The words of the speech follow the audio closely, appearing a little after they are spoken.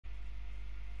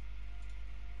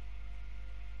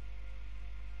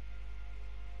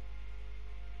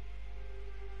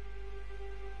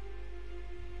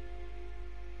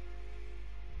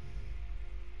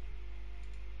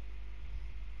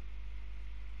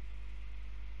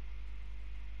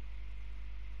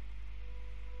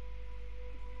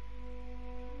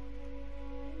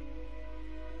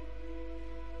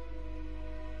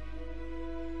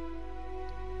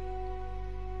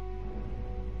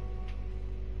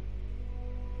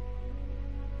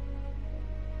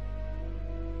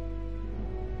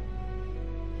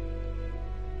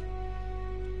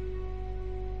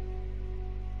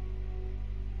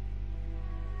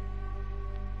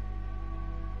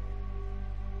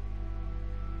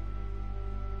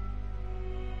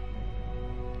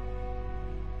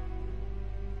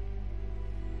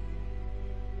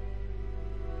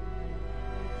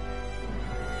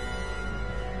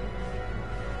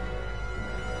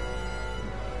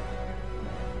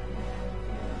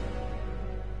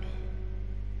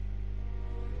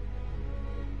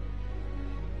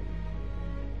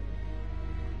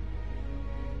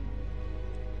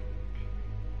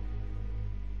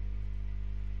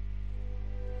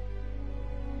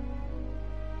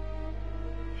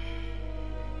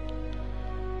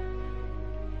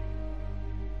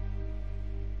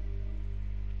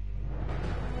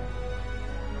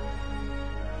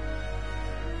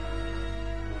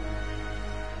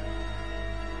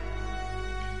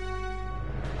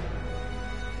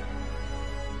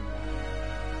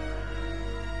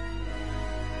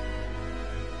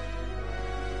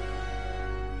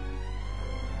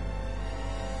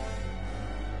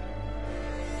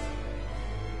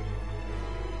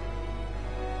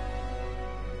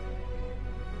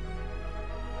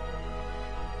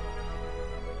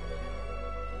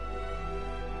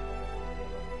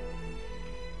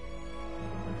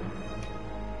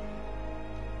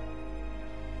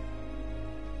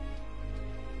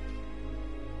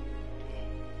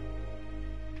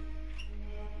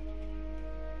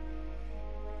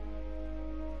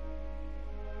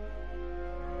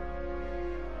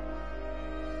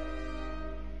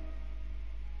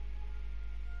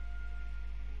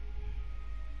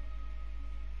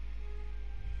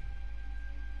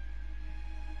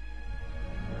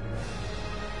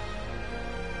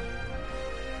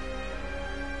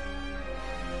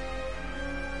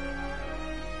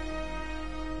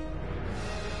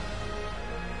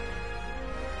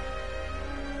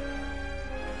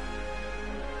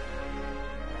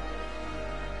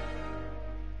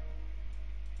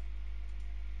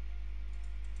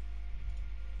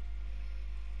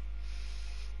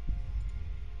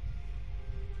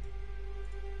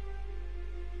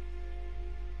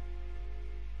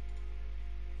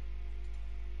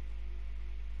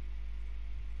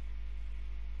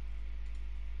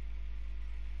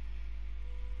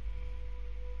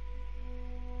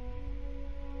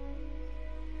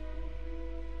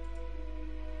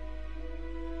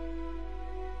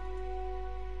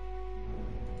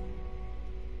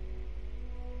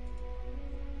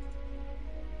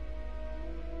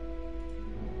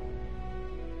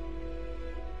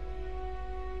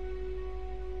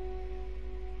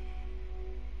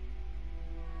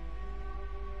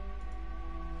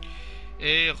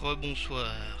Et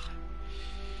rebonsoir.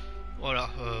 Voilà,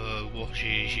 bon,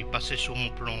 j'ai passé sur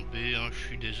mon plan B, hein, je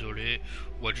suis désolé.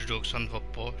 Watch Dogs ça ne va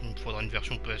pas, il me faudra une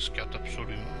version PS4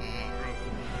 absolument.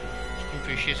 Ce qui me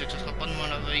fait chier, c'est que ce sera pas demain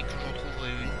la veille que j'en trouverai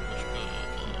une, parce que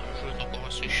le jeu est encore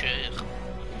assez cher.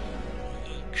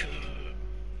 Donc,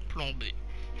 plan B.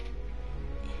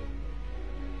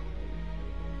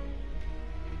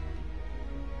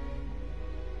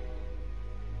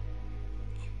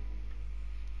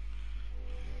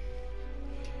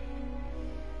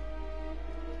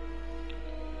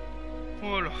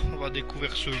 Voilà, on va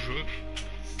découvrir ce jeu,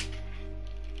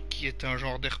 qui est un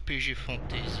genre d'RPG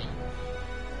fantasy.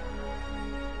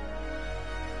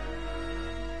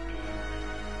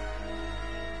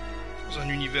 Dans un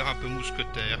univers un peu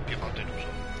mousquetaire, pirate et tout ça.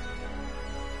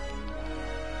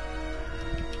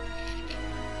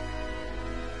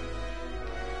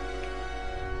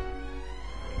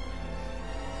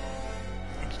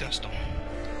 Un petit instant.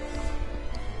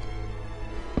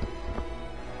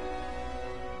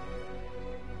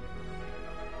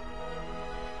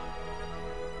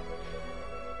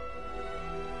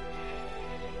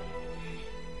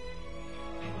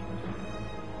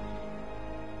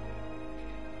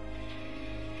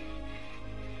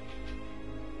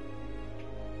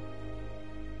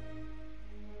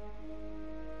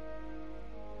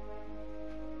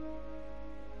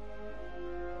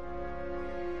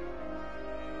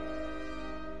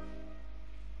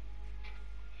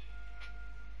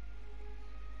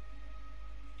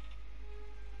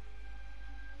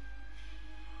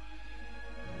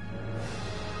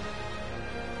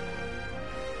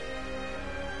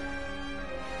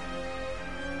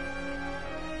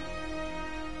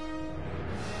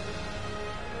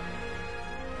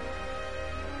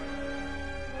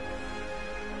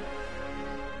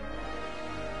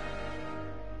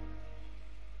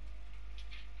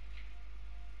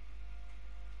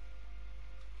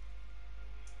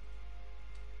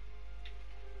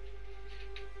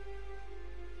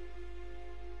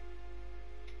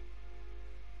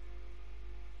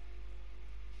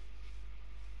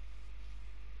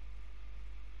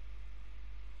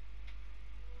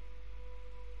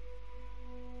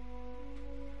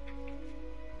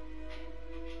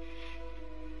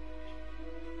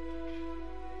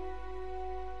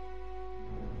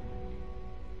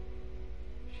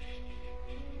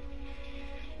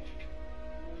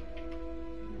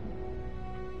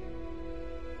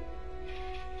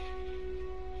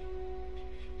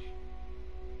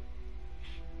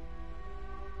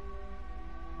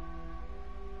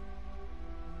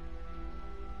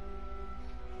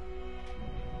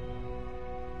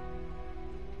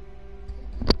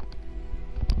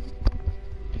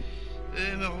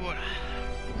 Et ben voilà,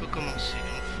 on peut commencer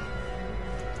enfin.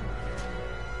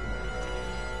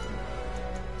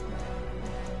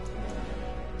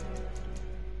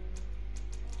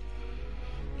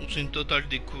 Bon, c'est une totale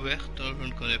découverte, hein, je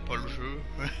ne connais pas le jeu.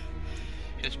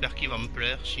 J'espère qu'il va me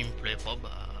plaire, s'il me plaît pas,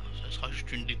 bah ça sera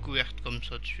juste une découverte comme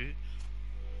ça dessus.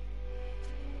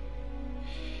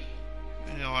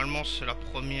 Généralement c'est la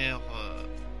première...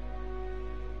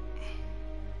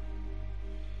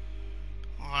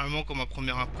 Généralement quand ma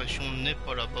première impression n'est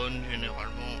pas la bonne,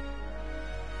 généralement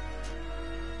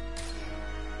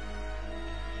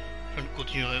je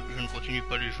ne continue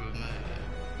pas les jeux, mais...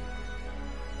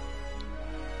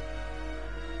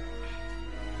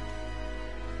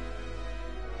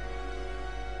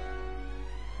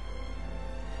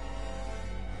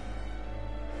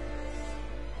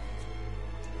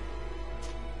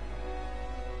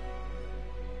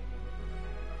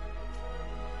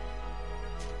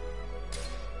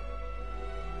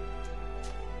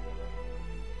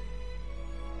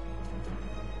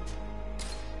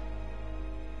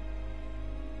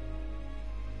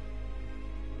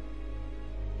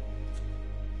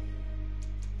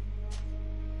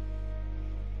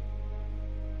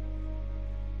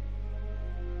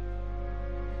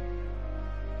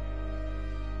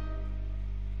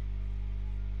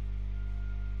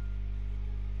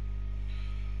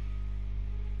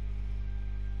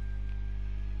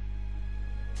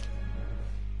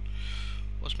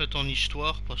 On va se mettre en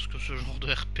histoire parce que ce genre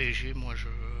de RPG, moi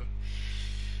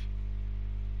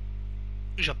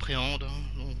j'appréhende,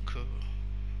 hein, donc...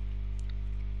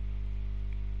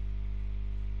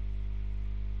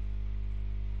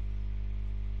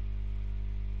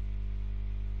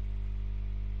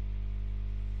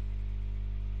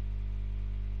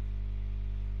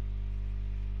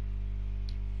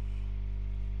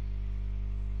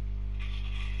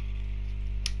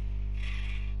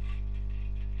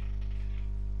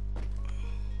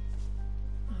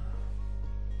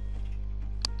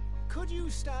 Could you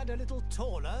stand a little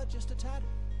taller, just a tad?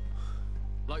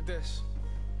 Like this?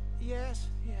 Yes,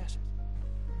 yes.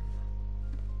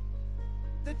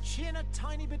 The chin a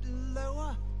tiny bit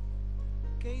lower.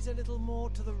 Gaze a little more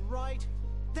to the right.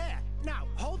 There! Now,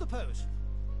 hold the pose.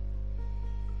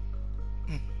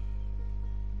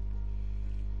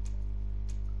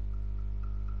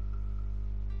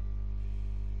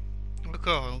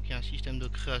 D'accord, donc il y a un système de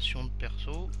création de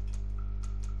perso.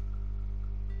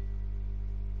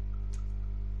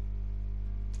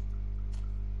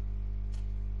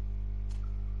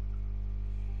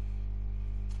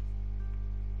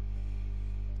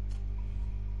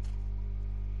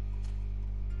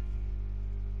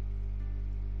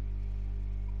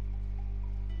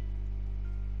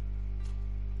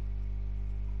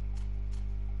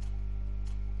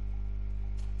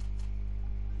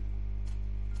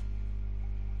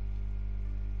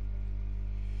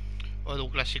 Oh,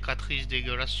 donc la cicatrice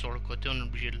dégueulasse sur le côté, on est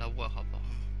obligé de la voir apparemment.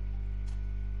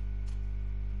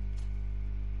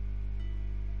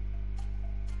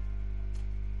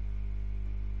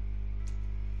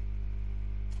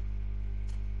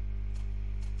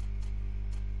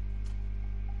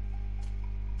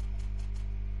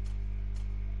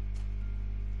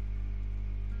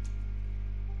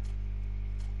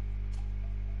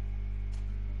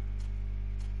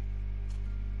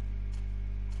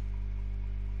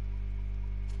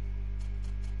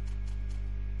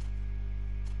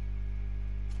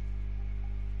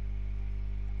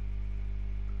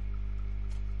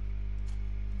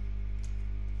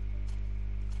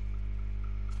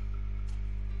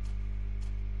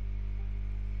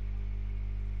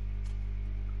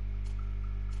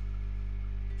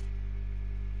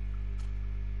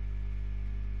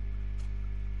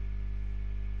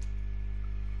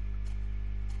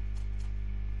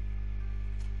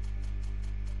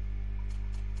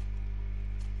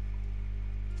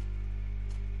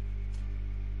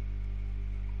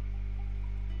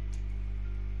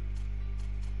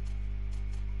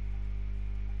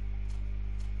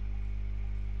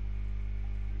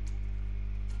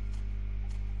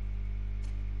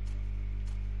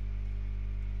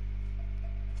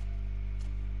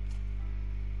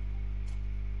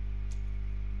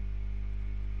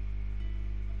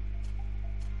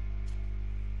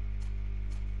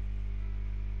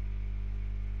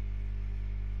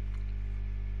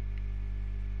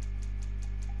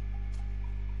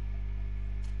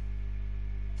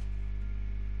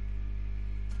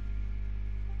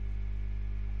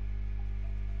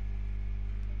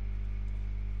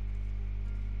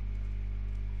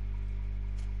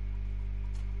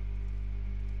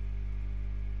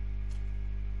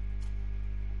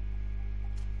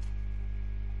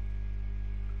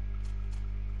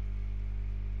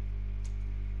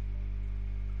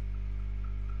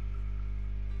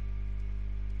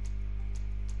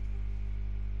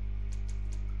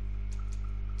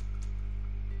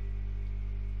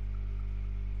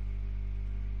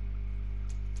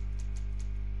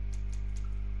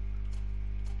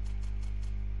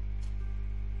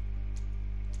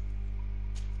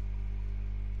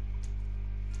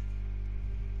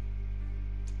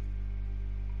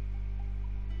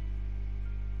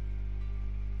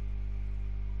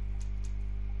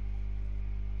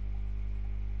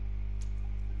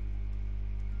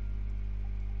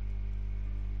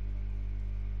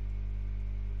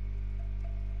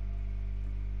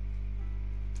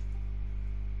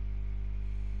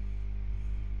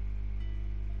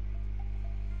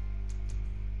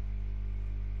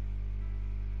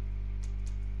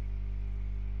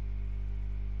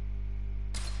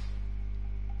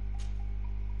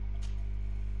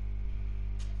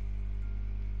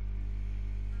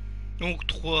 Donc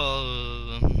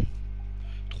trois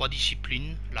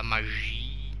disciplines, la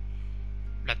magie,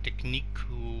 la technique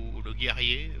ou le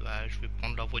guerrier. Bah, je vais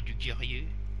prendre la voie du guerrier.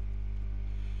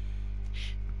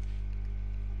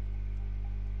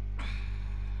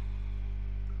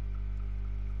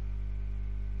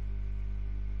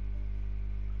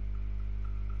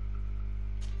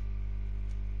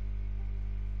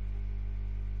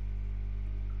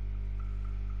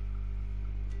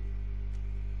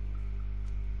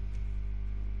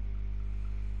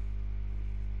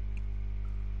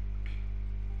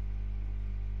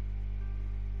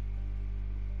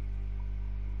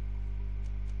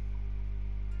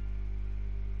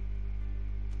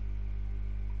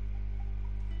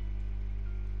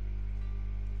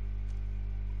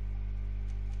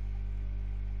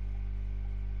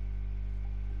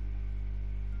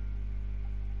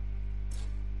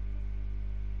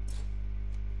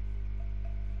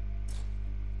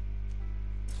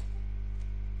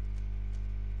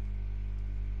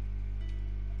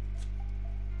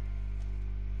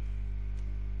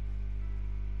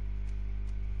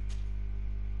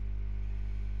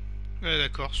 Ouais,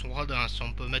 d'accord, son radin, ça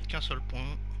on peut mettre qu'un seul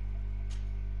point.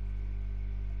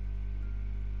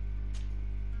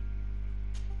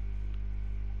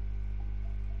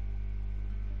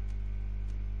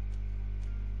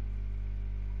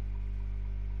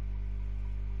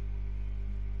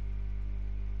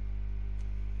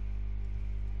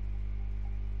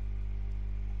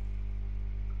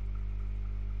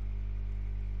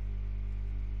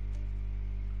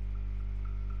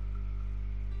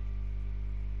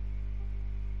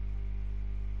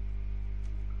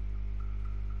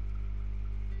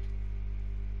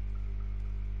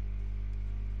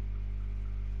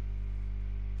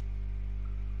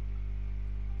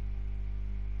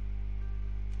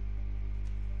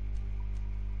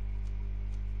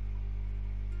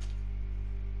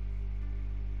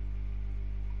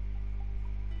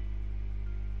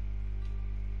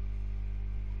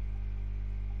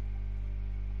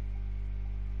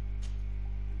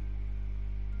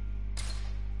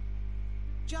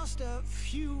 Just a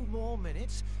few more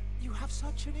minutes. You have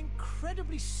such an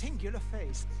incredibly singular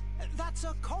face. That's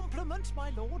a compliment, my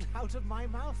lord, out of my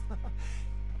mouth.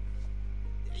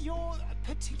 Your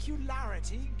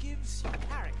particularity gives you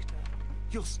character.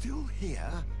 You're still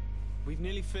here? We've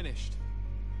nearly finished.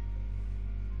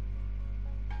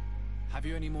 Have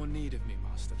you any more need of me,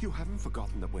 Master? You haven't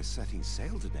forgotten that we're setting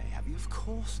sail today, have you? Of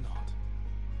course not.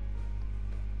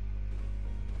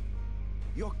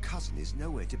 Your cousin is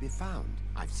nowhere to be found.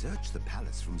 I've searched the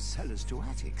palace from cellars to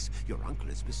attics. Your uncle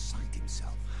is beside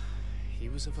himself. He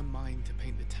was of a mind to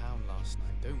paint the town last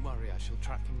night. Don't worry, I shall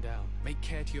track him down. Make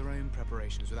care to your own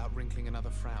preparations without wrinkling another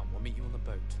frown. We'll meet you on the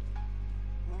boat.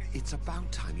 It's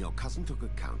about time your cousin took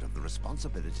account of the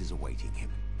responsibilities awaiting him.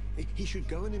 He should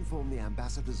go and inform the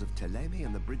ambassadors of Teleme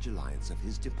and the Bridge Alliance of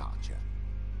his departure.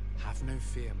 Have no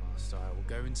fear, Master. I will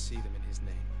go and see them in his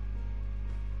name.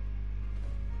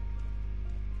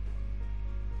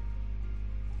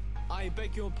 I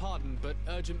beg your pardon, but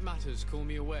urgent matters call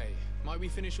me away. Might we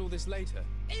finish all this later?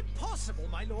 Impossible,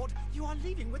 my lord. You are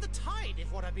leaving with the tide, if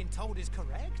what I've been told is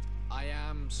correct. I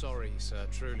am sorry, sir.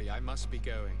 Truly, I must be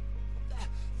going.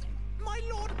 My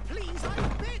lord, please, I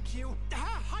beg you. Her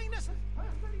Highness has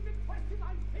personally requested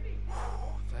I finish.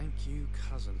 Thank you,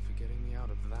 cousin, for getting me out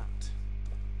of that.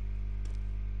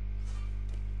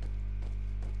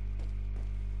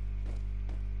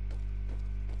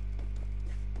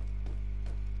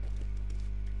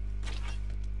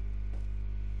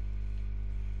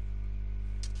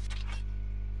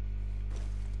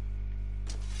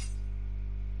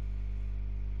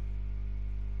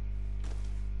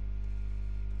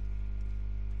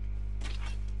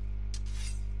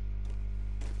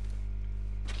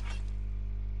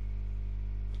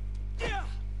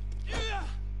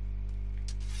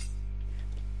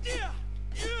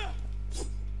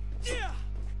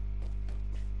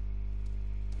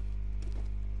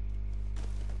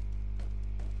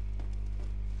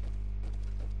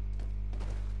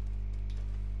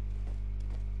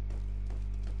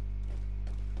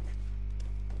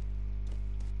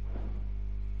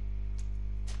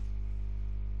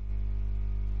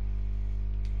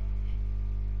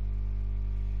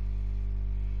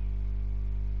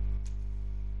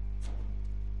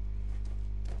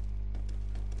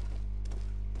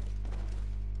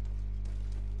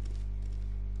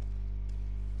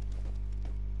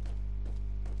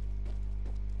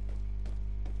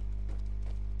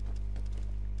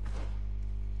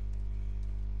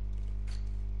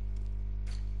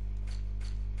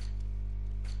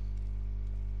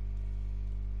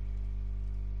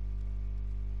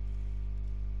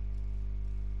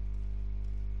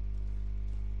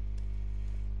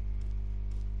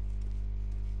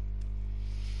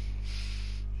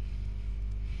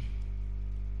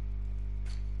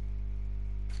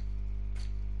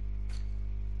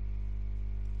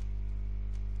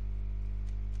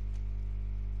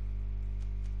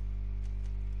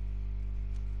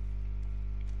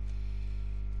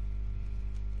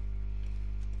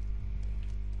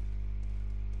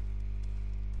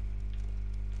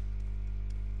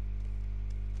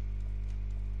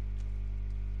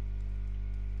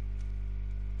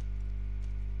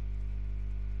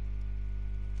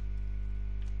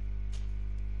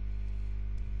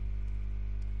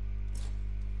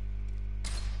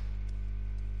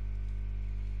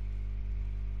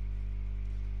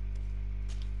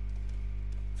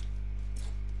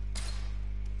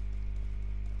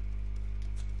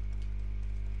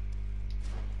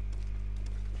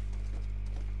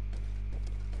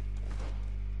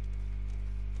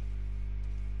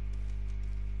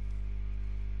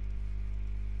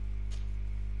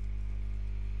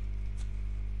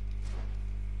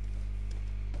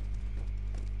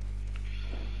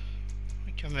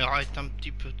 La caméra est un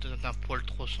petit peu peut-être un poil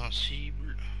trop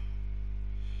sensible.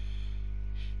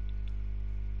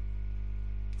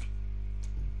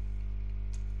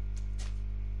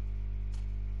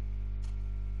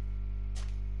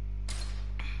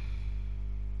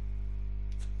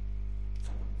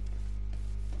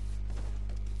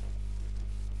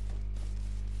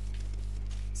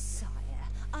 Sire,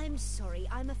 I'm sorry.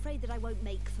 I'm afraid that I won't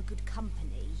make for good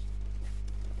company.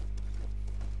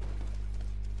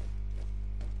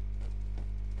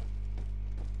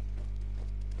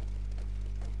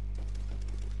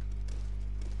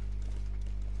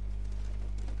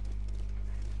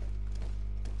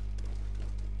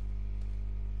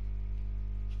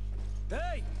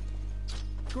 Hey!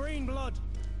 Green blood!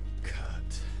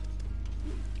 Kurt.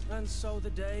 And so the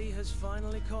day has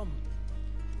finally come.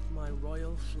 My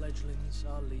royal fledglings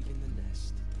are leaving the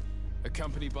nest.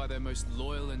 Accompanied by their most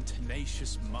loyal and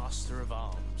tenacious master of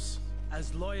arms.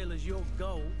 As loyal as your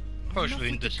goal. Oh, je Enough veux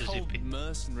une with de the ces cold épées.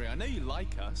 mercenary. I know you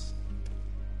like us.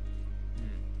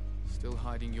 Still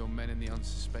hiding your men in the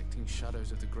unsuspecting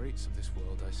shadows of the greats of this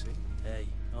world, I see. Hey,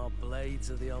 our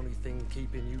blades are the only thing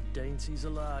keeping you dainties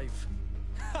alive.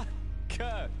 Ha!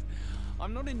 Kurt!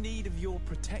 I'm not in need of your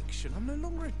protection. I'm no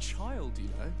longer a child, you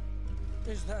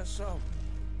know. Is that so?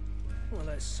 Well,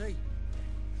 let's see.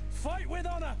 Fight with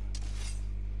honor!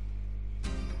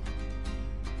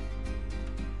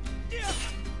 Yeah!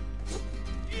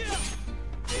 Yeah!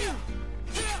 Yeah!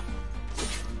 Yeah!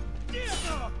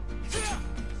 Yeah!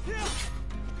 Yeah!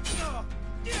 Yeah!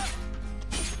 Yeah!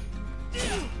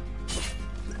 Yeah!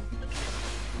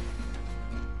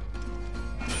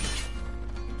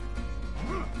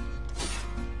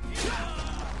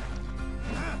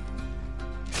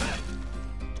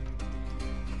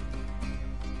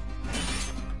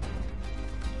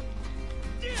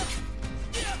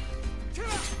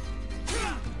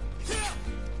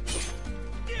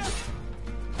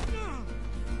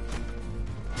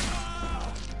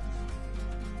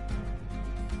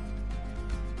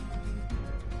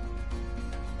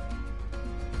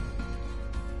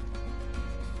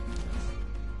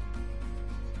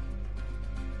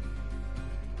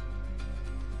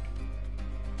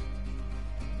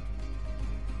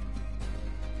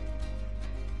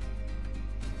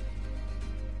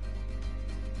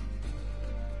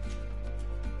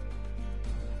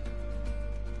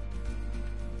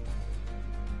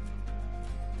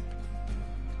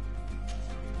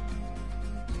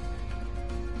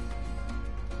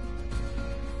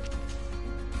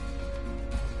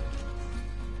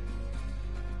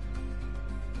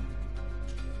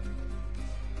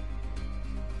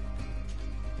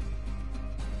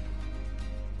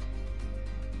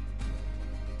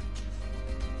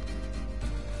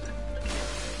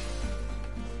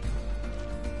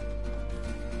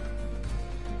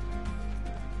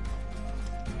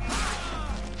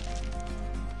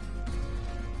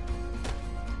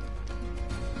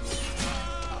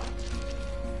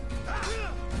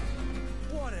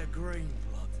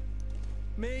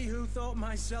 Me who thought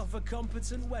myself a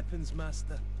competent weapons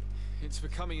master. It's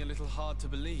becoming a little hard to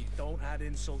believe. Don't add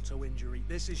insult to injury.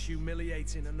 This is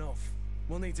humiliating enough.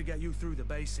 We'll need to get you through the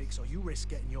basics, or you risk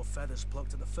getting your feathers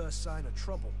plucked at the first sign of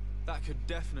trouble. That could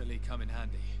definitely come in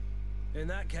handy. In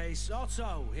that case,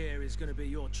 Otto here is going to be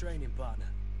your training partner.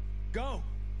 Go!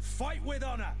 Fight with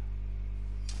honor!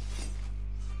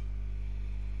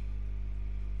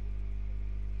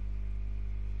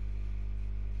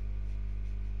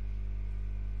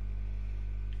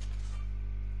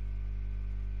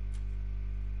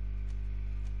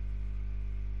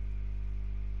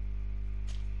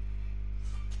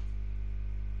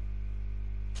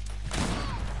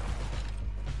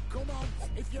 Come on,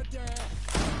 if you dare.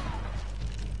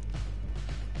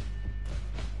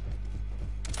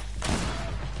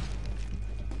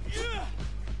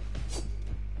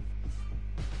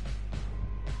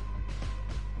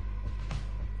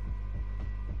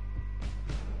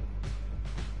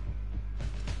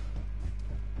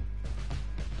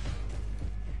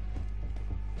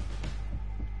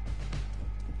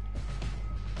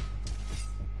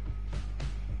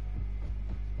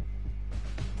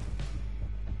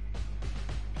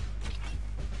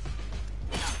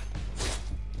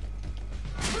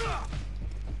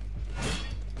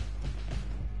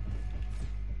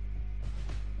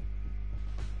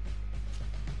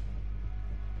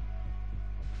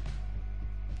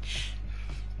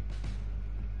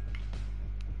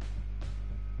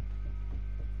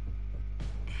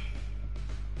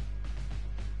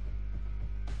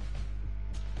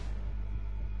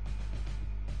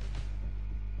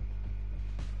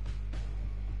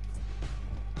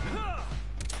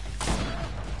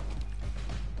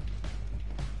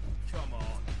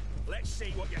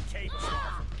 see what you're capable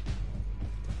of.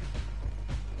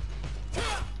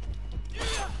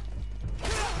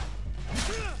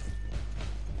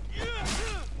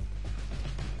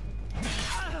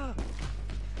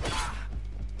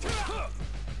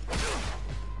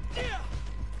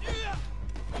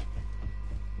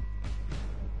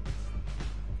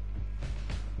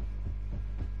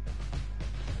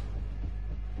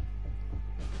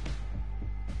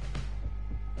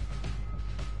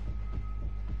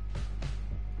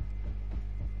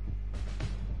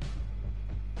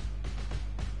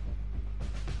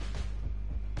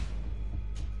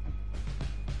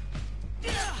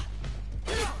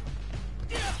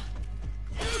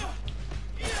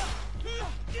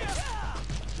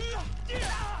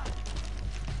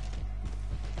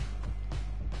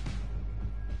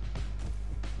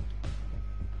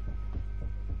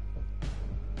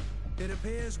 It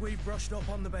appears we've brushed up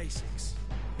on the basics.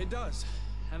 It does,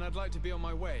 and I'd like to be on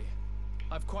my way.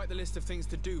 I've quite the list of things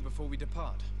to do before we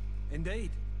depart.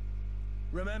 Indeed.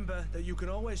 Remember that you can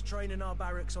always train in our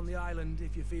barracks on the island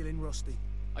if you're feeling rusty.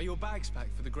 Are your bags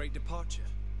packed for the great departure?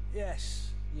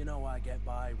 Yes, you know I get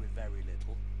by with very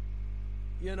little.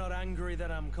 You're not angry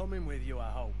that I'm coming with you, I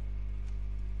hope.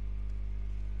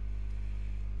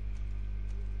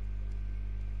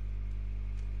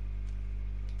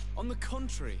 On the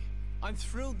contrary, I'm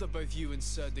thrilled that both you and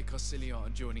Sir de Corsilian are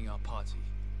joining our party.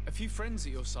 A few friends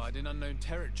at your side in unknown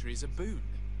territory is a boon.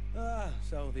 Ah,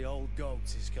 so the old goat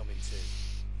is coming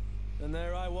too. And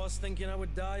there I was thinking I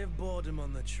would die of boredom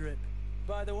on the trip.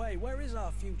 By the way, where is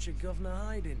our future governor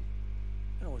hiding?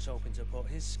 I was hoping to put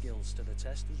his skills to the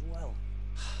test as well.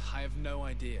 I have no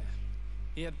idea.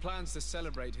 He had plans to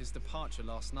celebrate his departure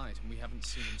last night, and we haven't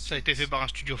seen him since. Ça a été fait par un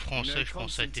studio français, je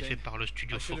pense. Ça a été fait par le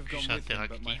studio I should have Focus gone with him,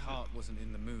 but my Interactive. heart wasn't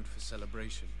in the mood for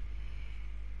celebration.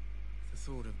 The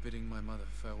thought of bidding my mother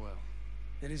farewell.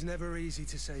 It is never easy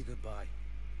to say goodbye.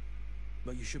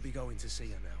 But you should be going to see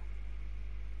her now.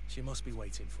 She must be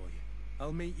waiting for you.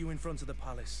 I'll meet you in front of the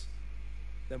palace.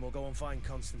 Then we'll go and find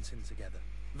Constantine together.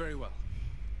 Very well.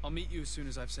 I'll meet you as soon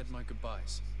as I've said my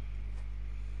goodbyes.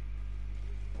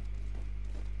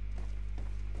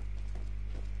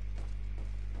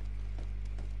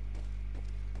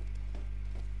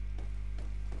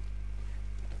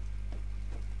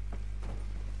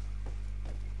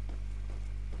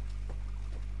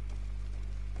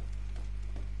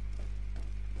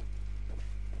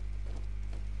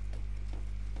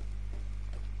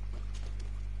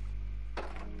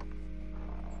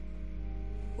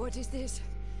 What is this?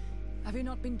 Have you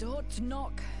not been taught to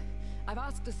knock? I've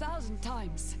asked 1,000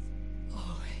 times.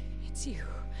 Oh, it's you,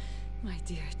 my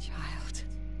dear child.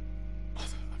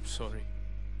 Mother, I'm sorry.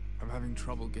 I'm having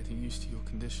trouble getting used to your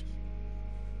condition.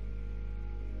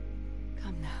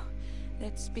 Come now,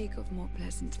 let's speak of more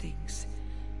pleasant things.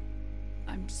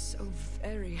 I'm so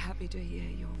very happy to hear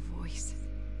your voice.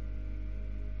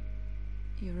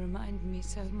 You remind me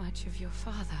so much of your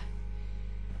father.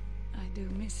 I do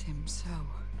miss him so.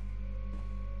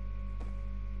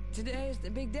 Today is the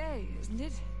big day, isn't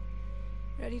it?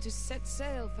 Ready to set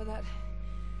sail for that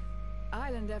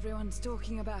island everyone's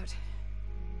talking about.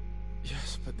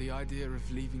 Yes, but the idea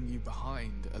of leaving you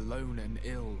behind, alone and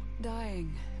ill...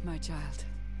 Dying, my child.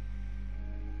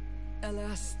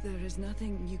 Alas, there is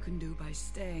nothing you can do by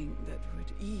staying that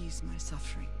would ease my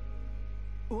suffering.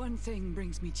 One thing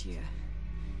brings me cheer.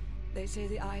 They say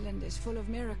the island is full of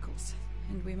miracles,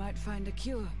 and we might find a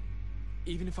cure.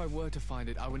 Even if I were to find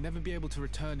it, I would never be able to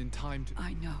return in time to...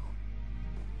 I know.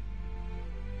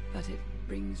 But it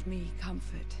brings me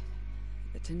comfort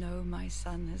that to know my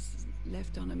son has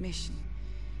left on a mission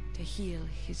to heal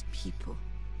his people.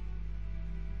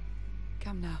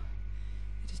 Come now.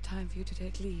 It is time for you to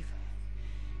take leave.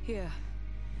 Here.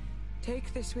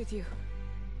 Take this with you.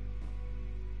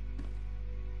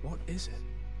 What is it?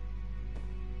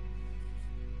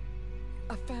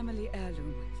 A family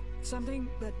heirloom. Something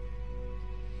that...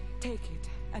 Take it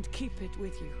and keep it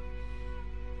with you.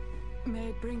 May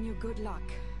it bring you good luck.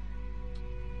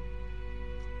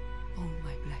 All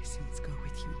my blessings go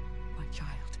with you, my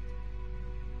child.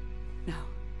 Now,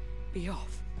 be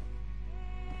off.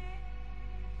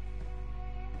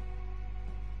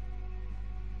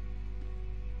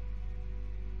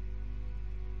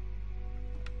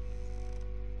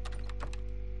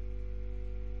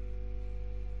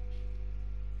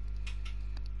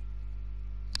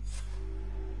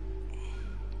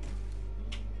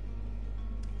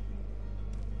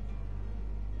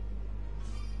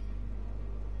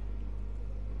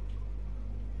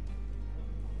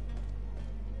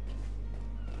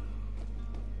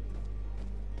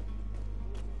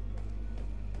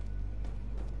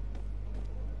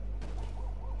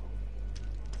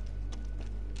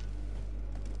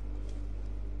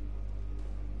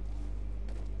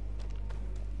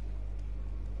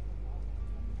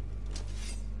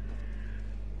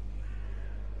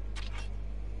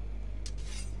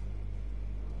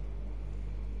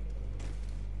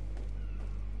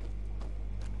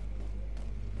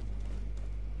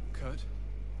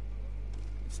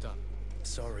 done.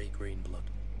 Sorry, Greenblood.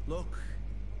 Look,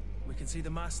 we can see the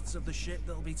masts of the ship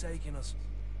that'll be taking us.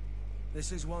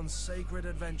 This is one sacred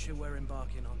adventure we're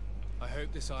embarking on. I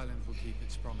hope this island will keep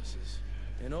its promises.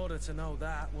 In order to know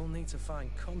that, we'll need to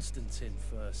find Constantine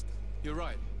first. You're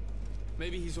right.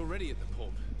 Maybe he's already at the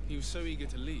port. He was so eager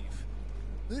to leave.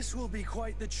 This will be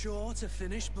quite the chore to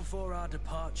finish before our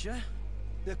departure.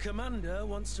 The commander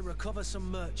wants to recover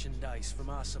some merchandise from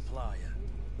our supplier,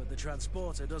 but the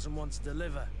transporter doesn't want to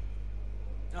deliver.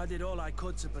 I did all I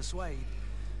could to persuade.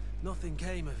 Nothing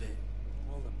came of it.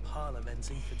 All the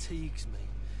parliamenting fatigues me.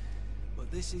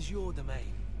 But this is your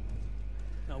domain.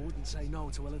 I wouldn't say no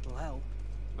to a little help.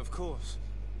 Of course.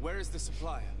 Where is the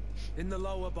supplier? In the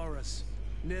lower boroughs,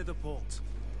 near the port.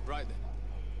 Right then.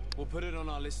 We'll put it on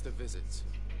our list of visits.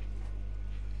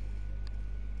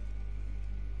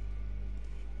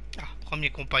 Ah, premier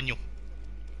compagnon.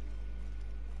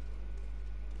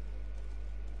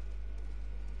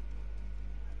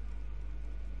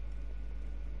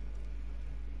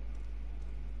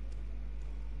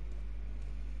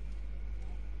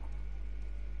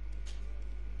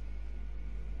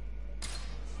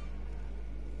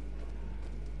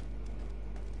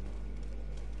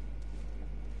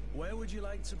 Where would you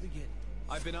like to begin?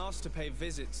 I've been asked to pay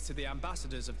visits to the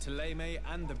ambassadors of Thélème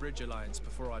and the Bridge Alliance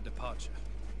before our departure.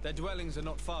 Their dwellings are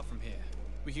not far from here.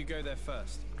 We could go there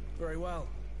first. Very well.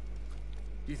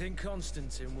 Do you think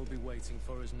Constantine will be waiting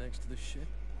for us next to the ship?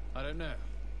 I don't know,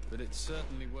 but it's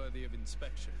certainly worthy of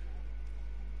inspection.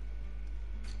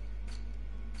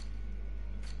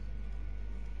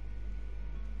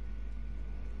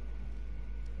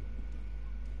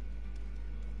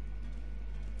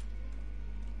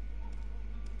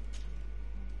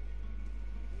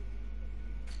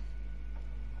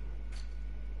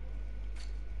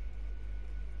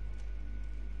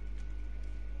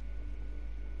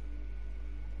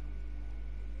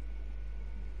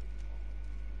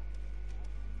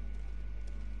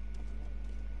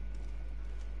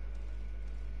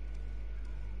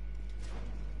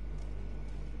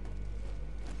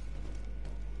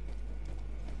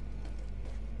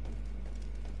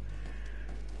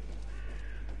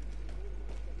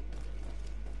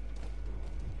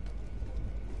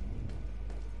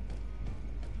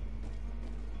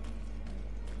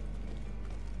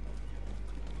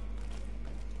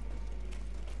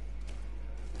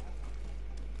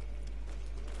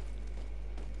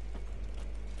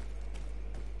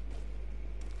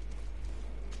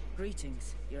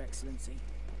 Greetings, Your Excellency.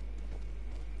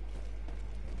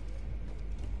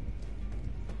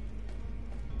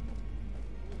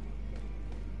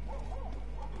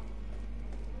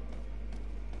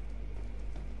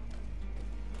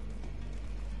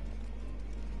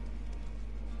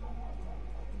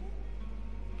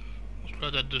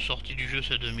 La date de sortie du jeu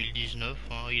c'est 2019,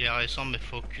 hein. Il est récent mais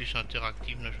Focus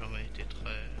Interactive n'a jamais été très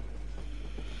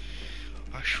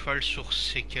à cheval sur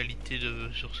ses qualités,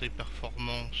 sur ses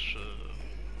performances,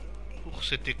 pour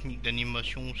ses techniques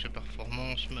d'animation ou ses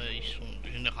performances, mais ils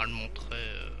sont généralement très...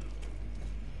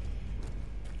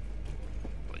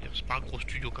 on va dire, c'est pas un gros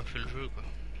studio qui a fait le jeu quoi.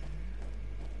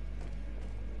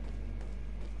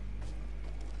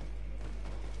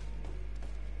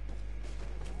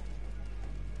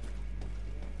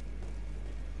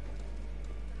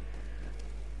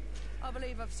 I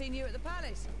believe I've seen you at the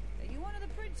palace. Are you one of the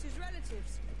prince's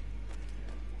relatives?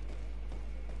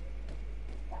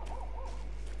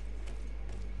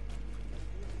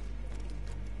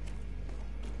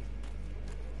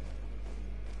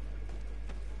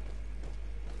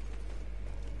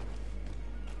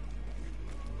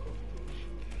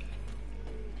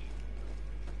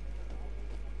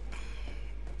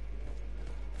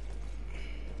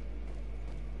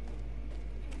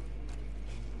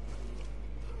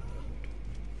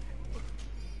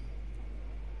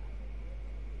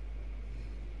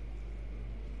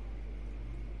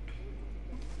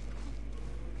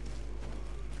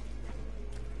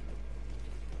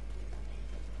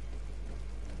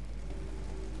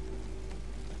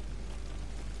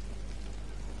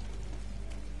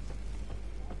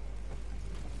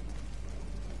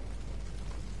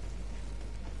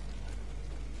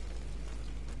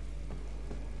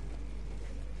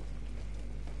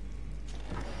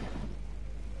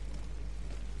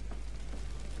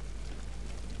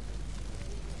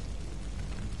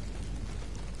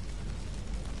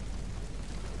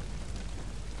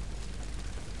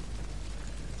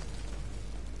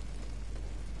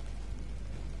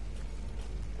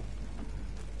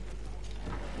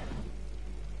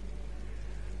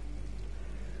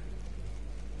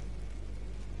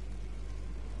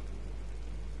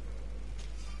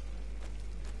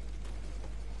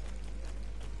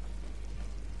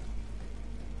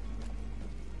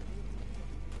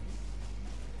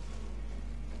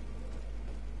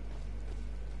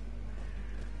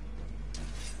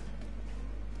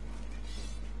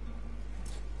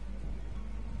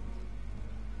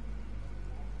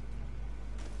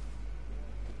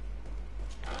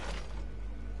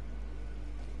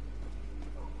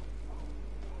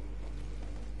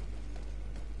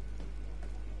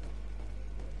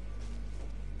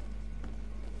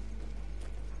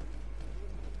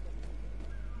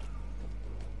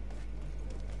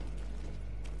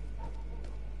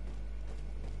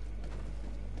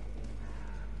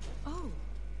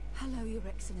 No, Your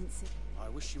Excellency. I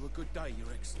wish you a good day,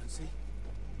 Your Excellency.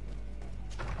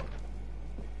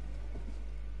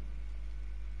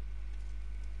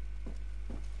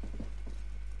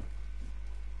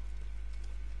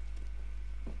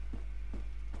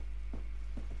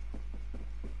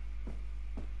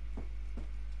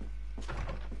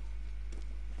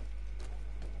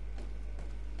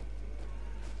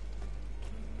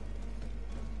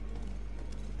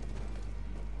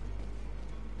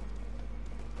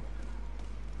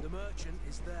 The merchant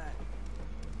is there.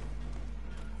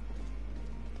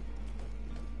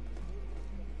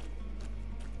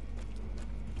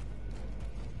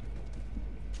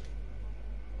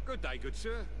 Good day, good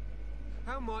sir.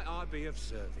 How might I be of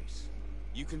service?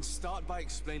 You can start by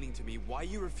explaining to me why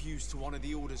you refuse to honor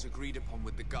the orders agreed upon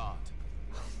with the guard.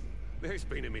 There's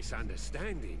been a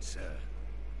misunderstanding, sir.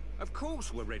 Of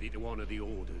course we're ready to honor the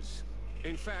orders.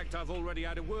 In fact, I've already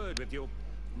had a word with your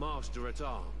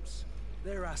master-at-arms.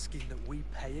 They're asking that we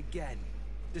pay again,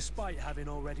 despite having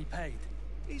already paid.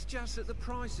 It's just that the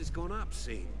price has gone up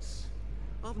since.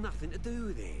 I've nothing to do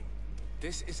with it.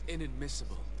 This is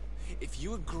inadmissible. If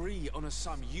you agree on a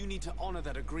sum, you need to honor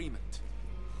that agreement.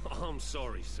 I'm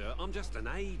sorry, sir. I'm just an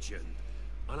agent.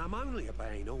 And I'm only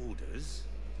obeying orders.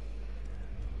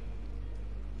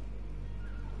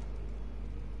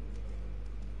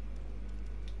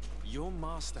 Your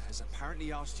master has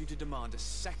apparently asked you to demand a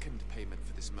second payment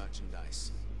for this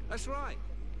merchandise. That's right.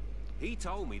 He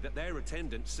told me that their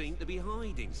attendant seemed to be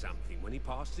hiding something when he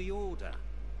passed the order.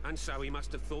 And so he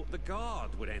must have thought the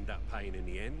guard would end up paying in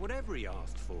the end, whatever he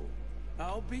asked for.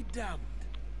 I'll be damned.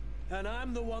 And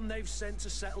I'm the one they've sent to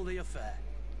settle the affair.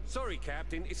 Sorry,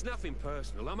 Captain. It's nothing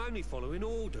personal. I'm only following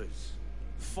orders.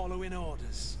 Following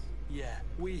orders. Yeah,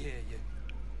 we hear you.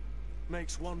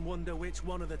 Makes one wonder which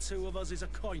one of the two of us is a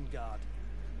coin guard.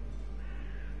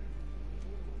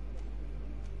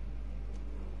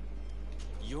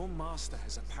 Your master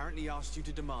has apparently asked you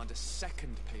to demand a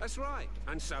second payment. That's right.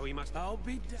 And so he must... I'll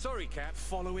be Sorry, Cap.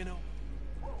 Following on.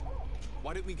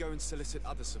 Why don't we go and solicit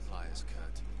other suppliers,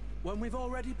 Kurt? When we've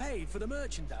already paid for the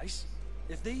merchandise?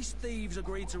 If these thieves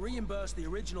agree to reimburse the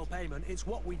original payment, it's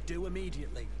what we do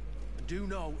immediately. And do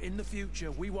know, in the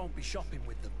future, we won't be shopping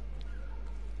with them.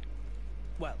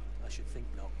 Well, I should think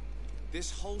not.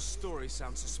 This whole story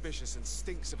sounds suspicious and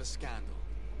stinks of a scandal.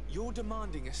 You're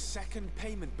demanding a second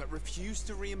payment but refuse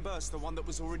to reimburse the one that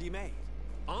was already made.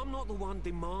 I'm not the one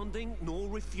demanding nor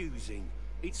refusing.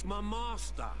 It's my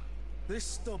master. This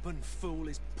stubborn fool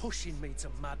is pushing me to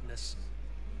madness.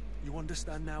 You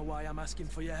understand now why I'm asking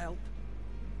for your help?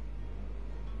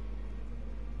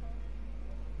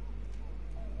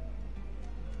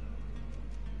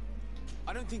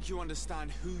 I don't think you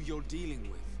understand who you're dealing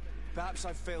with. Perhaps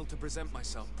I failed to present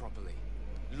myself properly.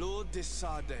 Lord de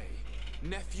Sardet,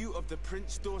 nephew of the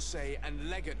Prince d'Orsay and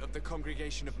legate of the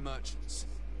Congregation of Merchants.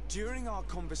 During our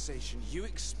conversation, you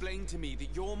explained to me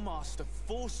that your master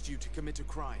forced you to commit a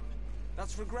crime.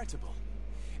 That's regrettable,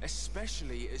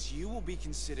 especially as you will be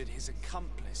considered his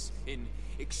accomplice in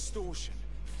extortion,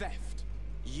 theft.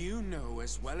 You know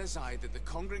as well as I that the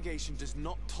Congregation does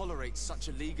not tolerate such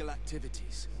illegal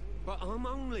activities. But I'm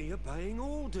only obeying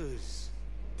orders.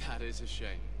 That is a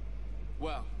shame.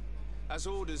 Well, as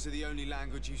orders are the only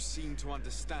language you seem to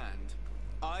understand,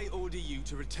 I order you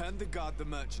to return the guard the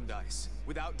merchandise,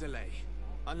 without delay.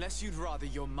 Unless you'd rather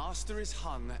your master is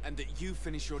hung and that you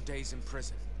finish your days in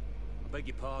prison. I beg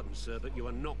your pardon, sir, but you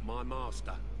are not my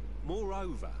master.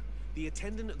 Moreover, the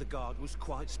attendant of the guard was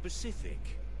quite specific,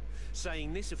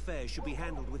 saying this affair should be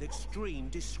handled with extreme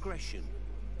discretion.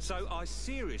 So I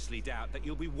seriously doubt that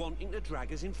you'll be wanting to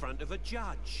drag us in front of a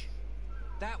judge.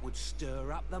 That would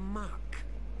stir up the muck.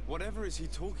 Whatever is he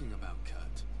talking about,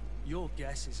 Kurt? Your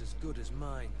guess is as good as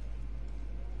mine.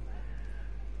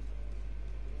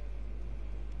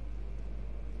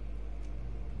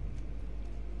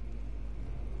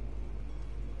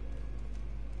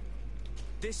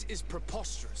 This is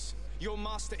preposterous. Your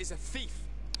master is a thief.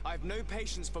 I have no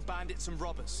patience for bandits and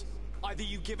robbers. Either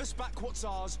you give us back what's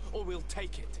ours, or we'll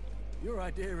take it. Your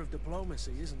idea of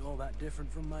diplomacy isn't all that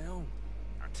different from my own.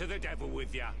 To the devil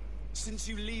with ya. Since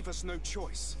you leave us no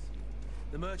choice.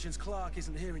 The merchant's clerk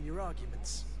isn't hearing your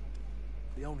arguments.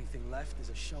 The only thing left is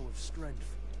a show of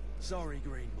strength. Sorry,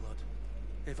 Greenblood.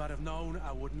 If I'd have known,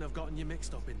 I wouldn't have gotten you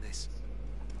mixed up in this.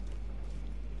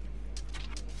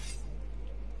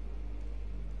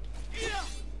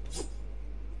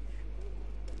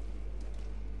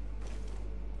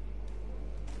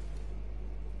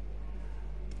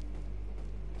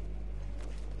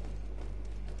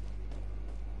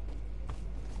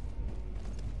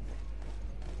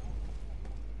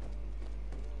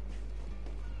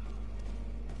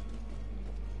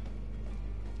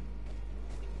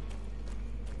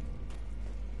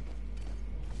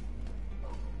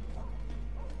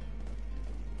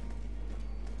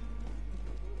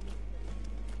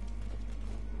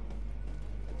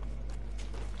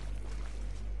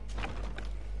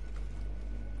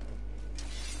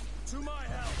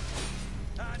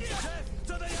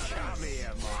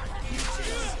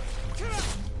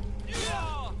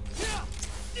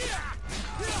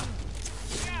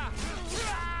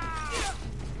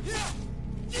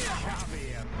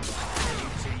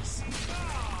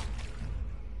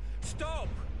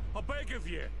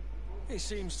 He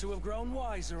seems to have grown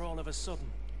wiser all of a sudden.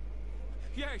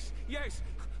 Yes, yes.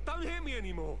 Don't hit me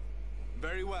anymore.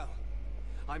 Very well.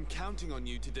 I'm counting on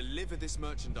you to deliver this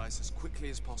merchandise as quickly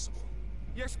as possible.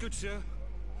 Yes, good sir.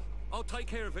 I'll take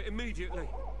care of it immediately.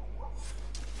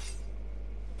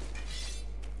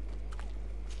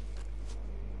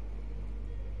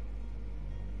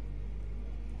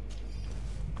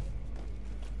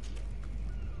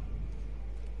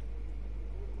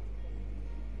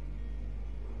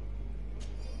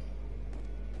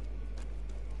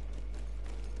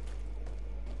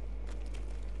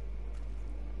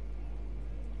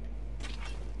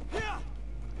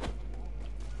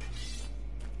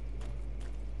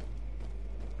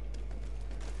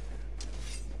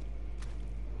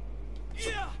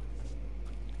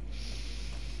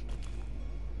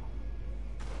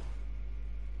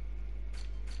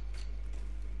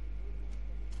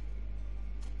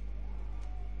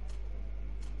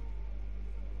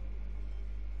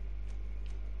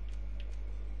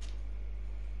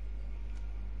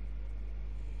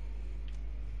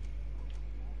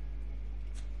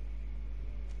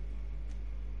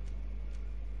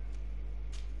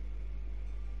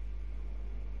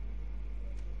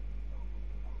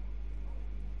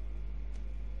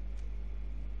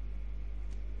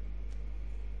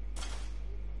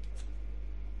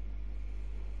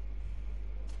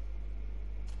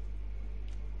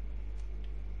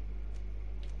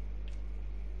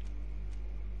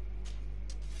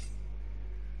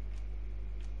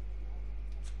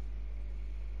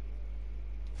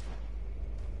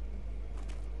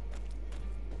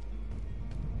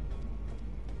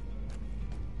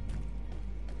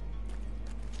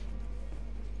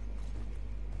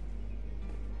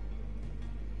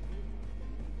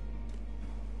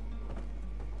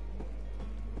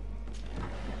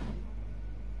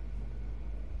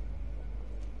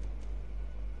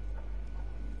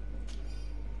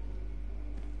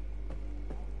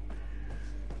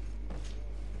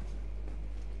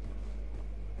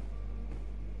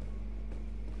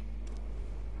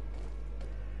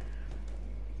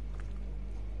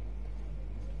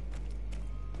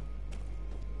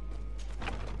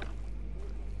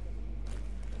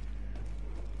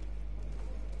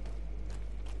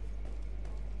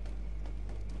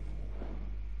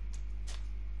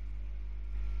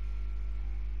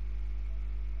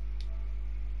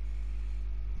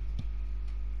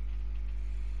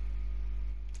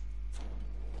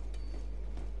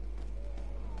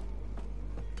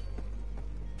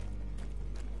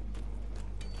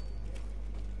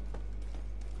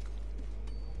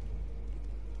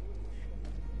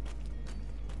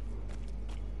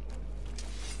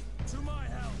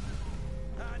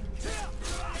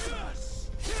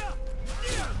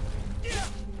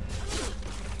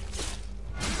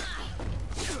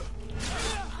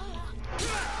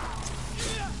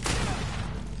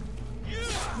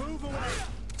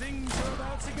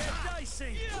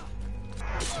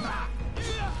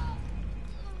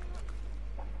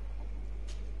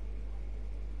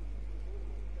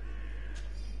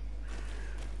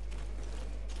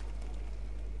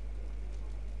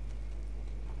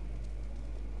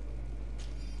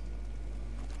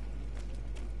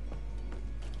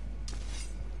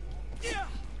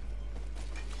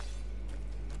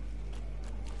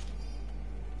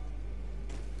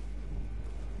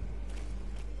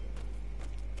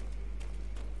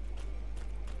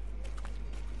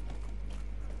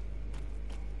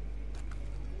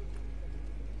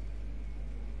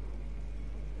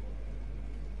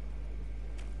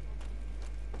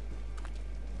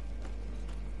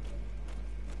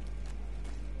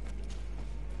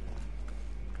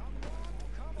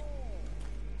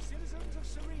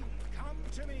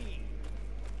 to me.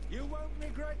 You won't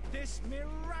regret this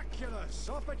miraculous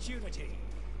opportunity.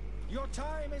 Your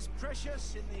time is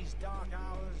precious in these dark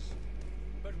hours,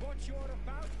 but what you're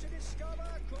about to discover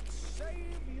could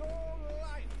save your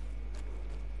life.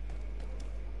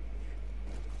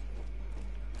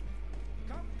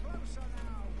 Come closer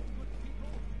now, good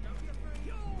people. Don't be afraid.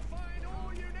 You'll find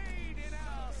all you need in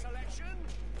our selection.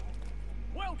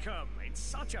 Welcome. It's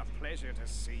such a pleasure to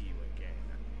see you again.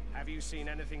 Have you seen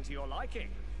anything to your liking?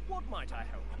 What might I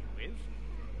help you with?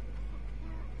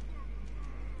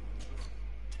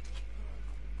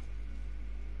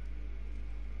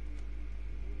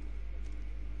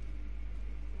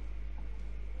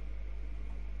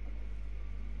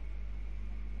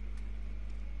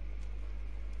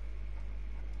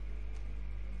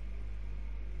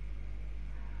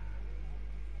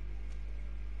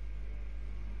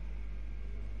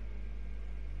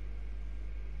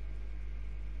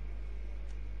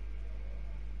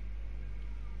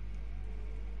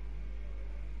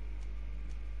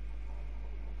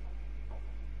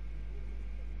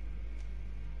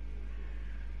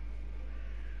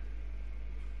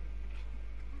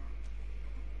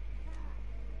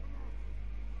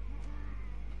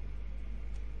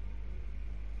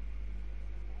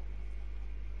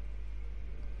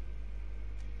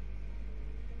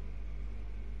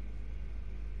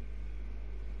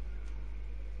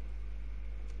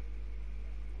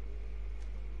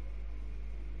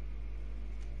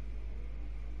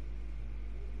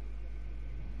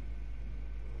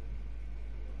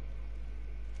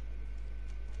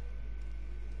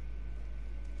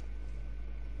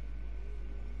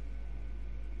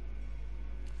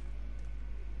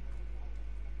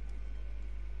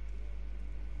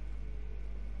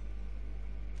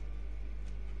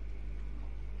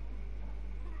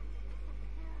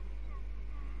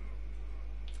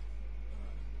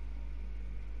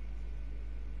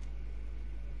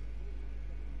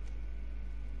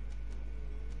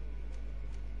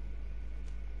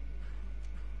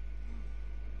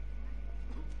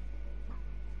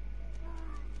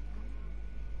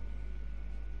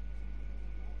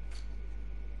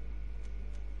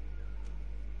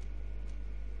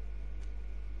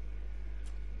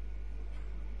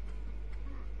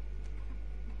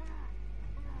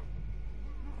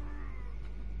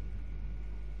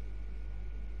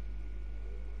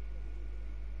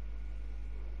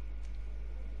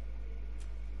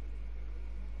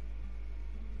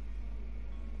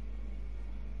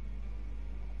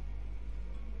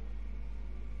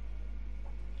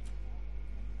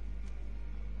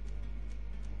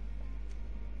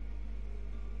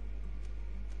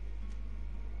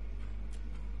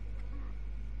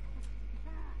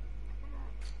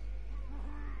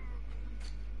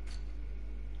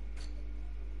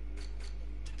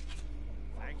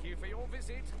 for your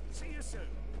visit. See you soon.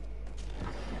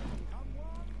 Come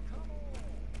one, come all.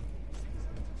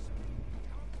 Citizens of Speed,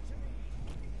 come to me.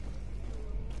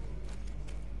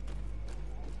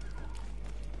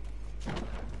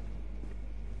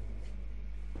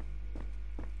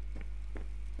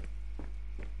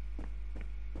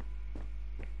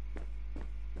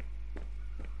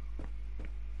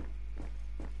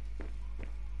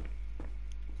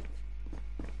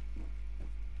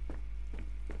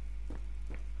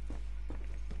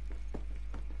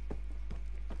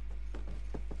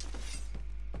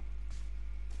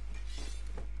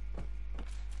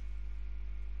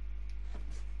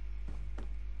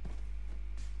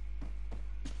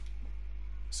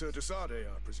 Sir Desade,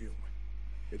 I presume.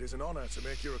 It is an honor to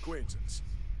make your acquaintance.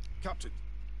 Captain,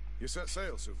 you set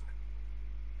sail soon.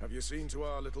 Have you seen to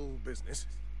our little business?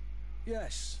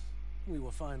 Yes. We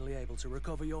were finally able to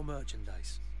recover your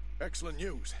merchandise. Excellent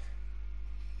news.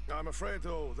 I'm afraid,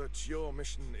 though, that your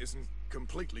mission isn't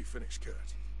completely finished,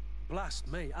 Kurt.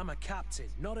 Blast me, I'm a captain,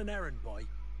 not an errand boy.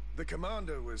 The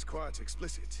commander was quite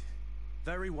explicit.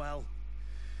 Very well.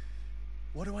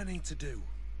 What do I need to do?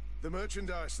 The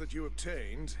merchandise that you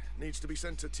obtained needs to be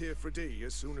sent to Tier 4D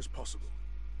as soon as possible.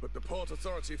 But the Port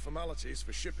Authority formalities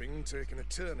for shipping take an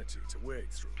eternity to wade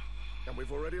through. And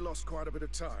we've already lost quite a bit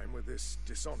of time with this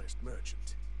dishonest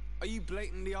merchant. Are you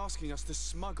blatantly asking us to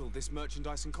smuggle this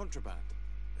merchandise and contraband?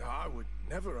 I would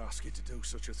never ask you to do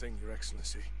such a thing, Your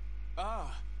Excellency.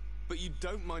 Ah, but you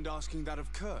don't mind asking that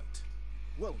of Kurt?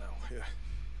 Well now,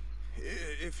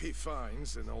 if he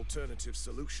finds an alternative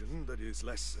solution that is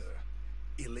less,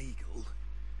 illegal,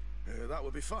 that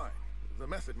would be fine. The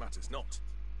method matters not.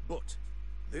 But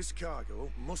this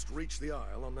cargo must reach the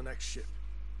Isle on the next ship.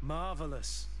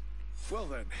 Marvelous. Well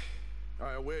then,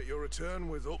 I await your return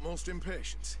with utmost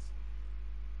impatience.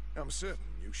 I'm certain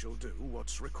you shall do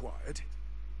what's required.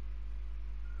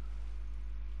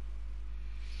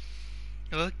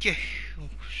 Ok,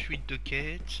 suite de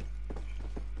quêtes.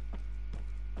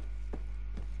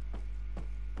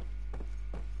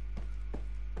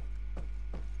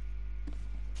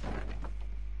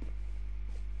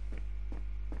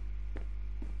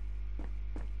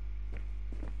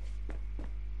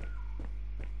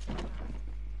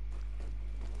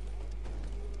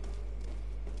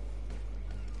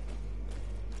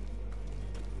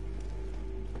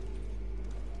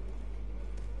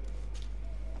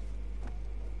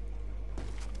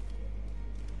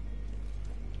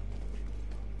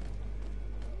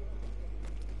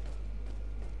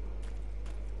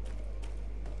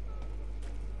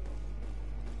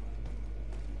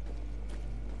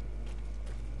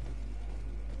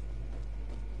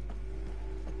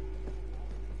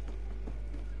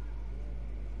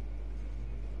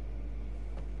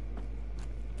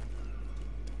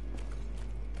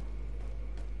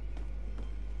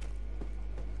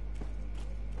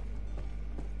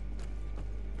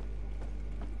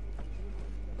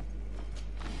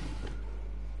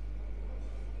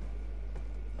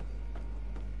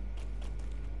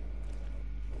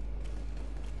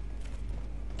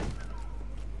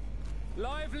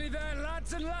 Lively there,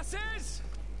 lads and lasses!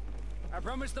 I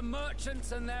promised the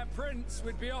merchants and their prince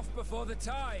we'd be off before the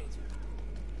tide.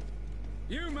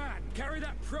 You, man, carry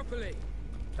that properly.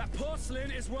 That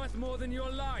porcelain is worth more than your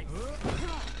life.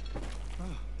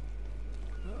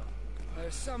 There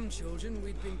are some children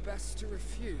we'd been best to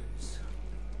refuse.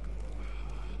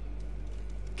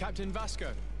 Captain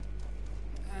Vasco.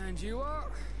 And you are?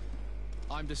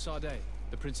 I'm Desade,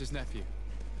 the prince's nephew.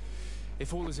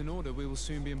 If all is in order, we will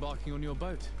soon be embarking on your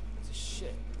boat. It's a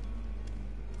ship,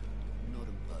 not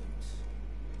a boat.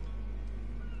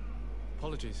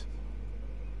 Apologies.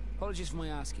 Apologies for my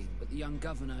asking, but the young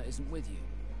governor isn't with you.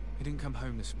 He didn't come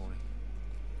home this morning.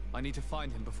 I need to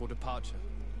find him before departure.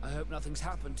 I hope nothing's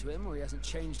happened to him or he hasn't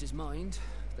changed his mind.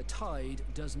 The tide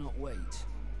does not wait.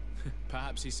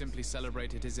 Perhaps he simply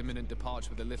celebrated his imminent departure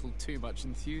with a little too much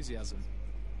enthusiasm.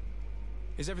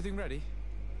 Is everything ready?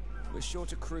 We're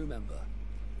short a crew member.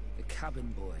 The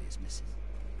cabin boy is missing.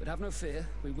 But have no fear,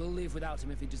 we will leave without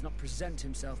him if he does not present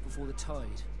himself before the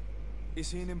tide.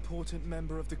 Is he an important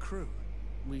member of the crew?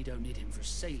 We don't need him for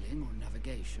sailing or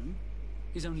navigation.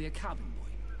 He's only a cabin boy.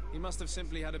 He must have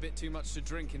simply had a bit too much to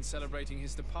drink in celebrating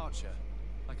his departure.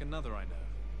 Like another I know.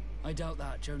 I doubt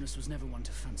that. Jonas was never one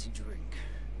to fancy drink.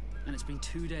 And it's been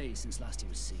 2 days since last he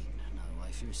was seen. No,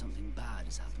 I fear something bad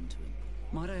has happened to him.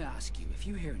 Might I ask you, if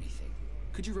you hear anything,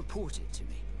 could you report it to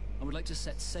me? I would like to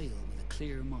set sail with a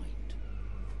clear mind.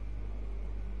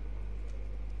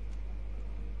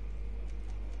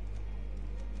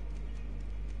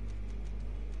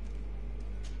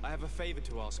 I have a favor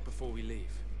to ask before we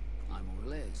leave. I'm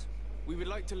all ears. We would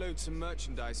like to load some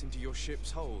merchandise into your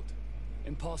ship's hold.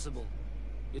 Impossible.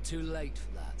 You're too late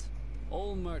for that.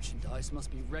 All merchandise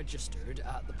must be registered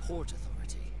at the Port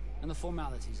Authority, and the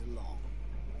formalities are long.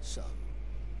 So,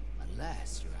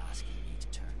 unless you're asking me to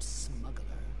turn smuggler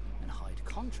and hide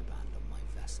contraband on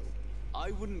my vessel...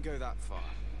 I wouldn't go that far.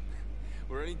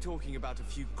 We're only talking about a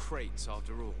few crates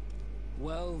after all.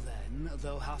 Well then,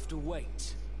 they'll have to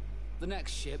wait. The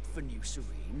next ship for New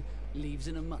Serene leaves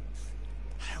in a month.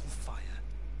 Hellfire.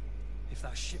 If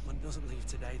that shipment doesn't leave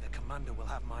today, the commander will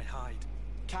have my hide.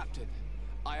 Captain,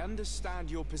 I understand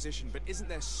your position, but isn't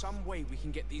there some way we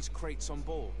can get these crates on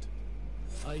board?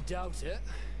 I doubt it.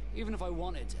 Even if I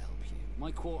wanted to help you,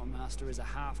 my quartermaster is a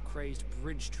half-crazed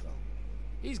bridge troll.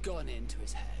 He's gotten into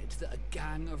his head that a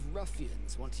gang of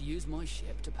ruffians want to use my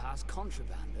ship to pass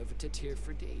contraband over to Tier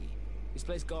 4D. He's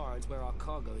placed guards where our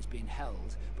cargo is being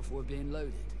held before being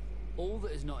loaded. All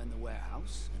that is not in the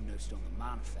warehouse, and noted on the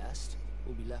manifest,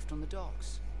 will be left on the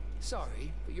docks.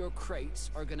 Sorry, but your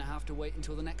crates are gonna have to wait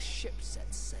until the next ship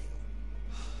sets sail.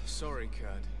 Sorry,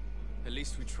 Kurd. At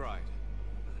least we tried.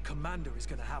 The commander is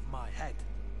gonna have my head.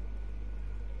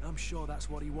 I'm sure that's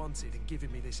what he wanted in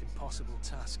giving me this impossible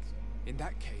task. In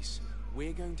that case,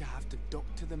 we're going to have to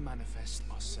doctor the manifest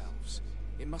ourselves.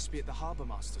 It must be at the Harbour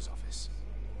Master's office.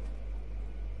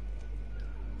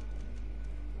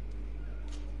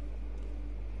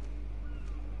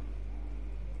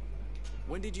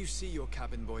 When did you see your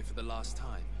cabin boy for the last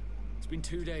time? It's been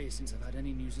 2 days since I've had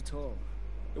any news at all.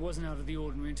 It wasn't out of the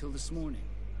ordinary until this morning.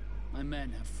 My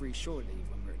men have free shore leave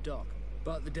when we're at dock.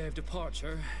 But the day of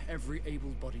departure, every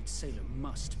able-bodied sailor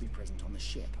must be present on the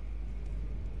ship.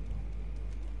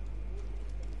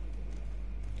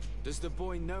 Does the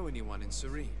boy know anyone in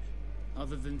Serene?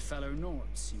 Other than fellow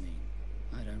Nords, you mean?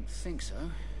 I don't think so,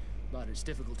 but it's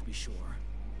difficult to be sure.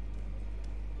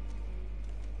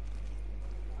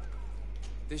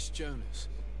 This Jonas,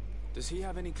 does he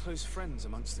have any close friends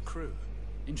amongst the crew?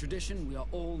 In tradition, we are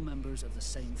all members of the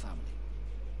same family.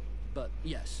 But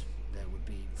yes, there would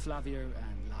be Flavia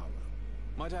and Laura.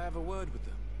 Might I have a word with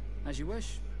them? As you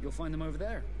wish. You'll find them over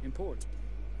there, in port.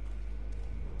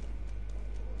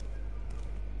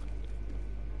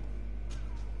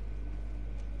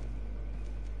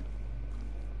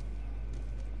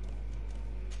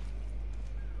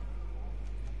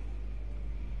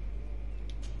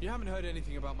 You haven't heard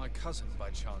anything about my cousin by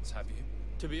chance, have you?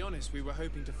 To be honest, we were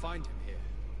hoping to find him here.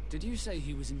 Did you say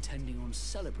he was intending on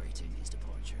celebrating his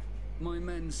departure? My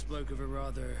men spoke of a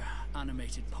rather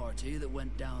animated party that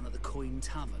went down at the Coin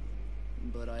Tavern,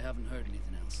 but I haven't heard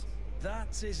anything else.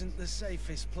 That isn't the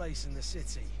safest place in the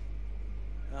city.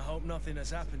 I hope nothing has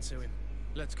happened to him.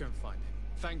 Let's go and find him.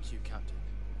 Thank you, Captain.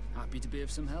 Happy to be of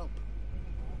some help.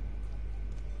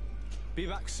 Be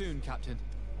back soon, Captain.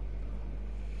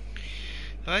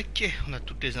 Ok, on a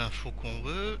toutes les infos qu'on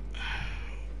veut.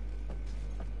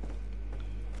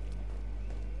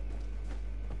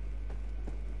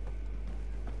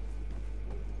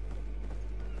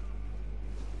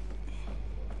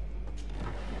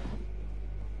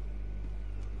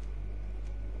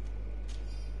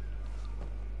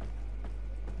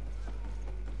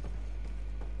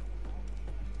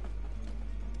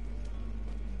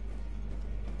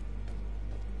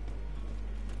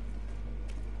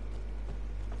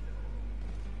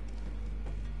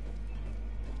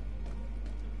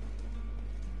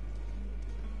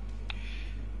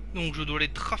 Donc je dois aller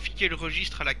trafiquer le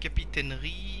registre à la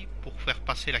capitainerie pour faire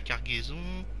passer la cargaison.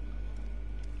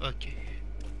 Ok.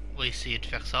 On va essayer de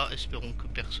faire ça. Espérons que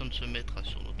personne ne se mettra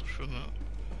sur notre chemin.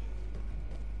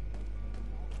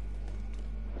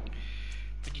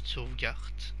 Petite sauvegarde.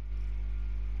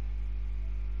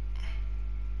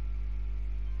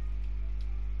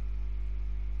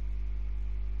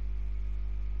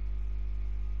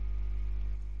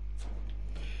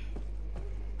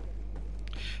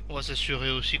 On va s'assurer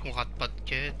aussi qu'on rate pas de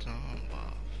quêtes, hein. On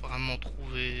va vraiment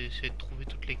essayer de trouver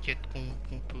toutes les quêtes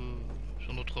qu'on peut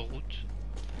sur notre route.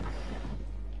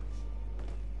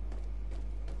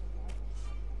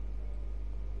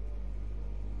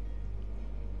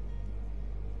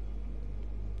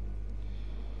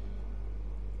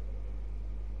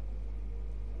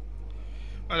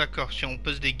 Ah d'accord, si on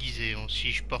peut se déguiser, hein.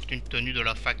 Si je porte une tenue de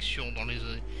la faction dans les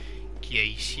qu'il y a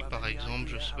ici par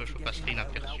exemple, je passerai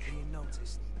inaperçu.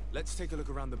 Let's take a look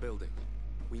around the building.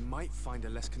 We might find a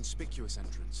less conspicuous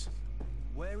entrance.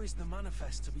 Where is the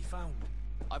manifest to be found?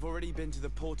 I've already been to the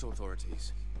port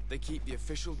authorities. They keep the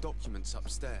official documents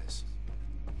upstairs.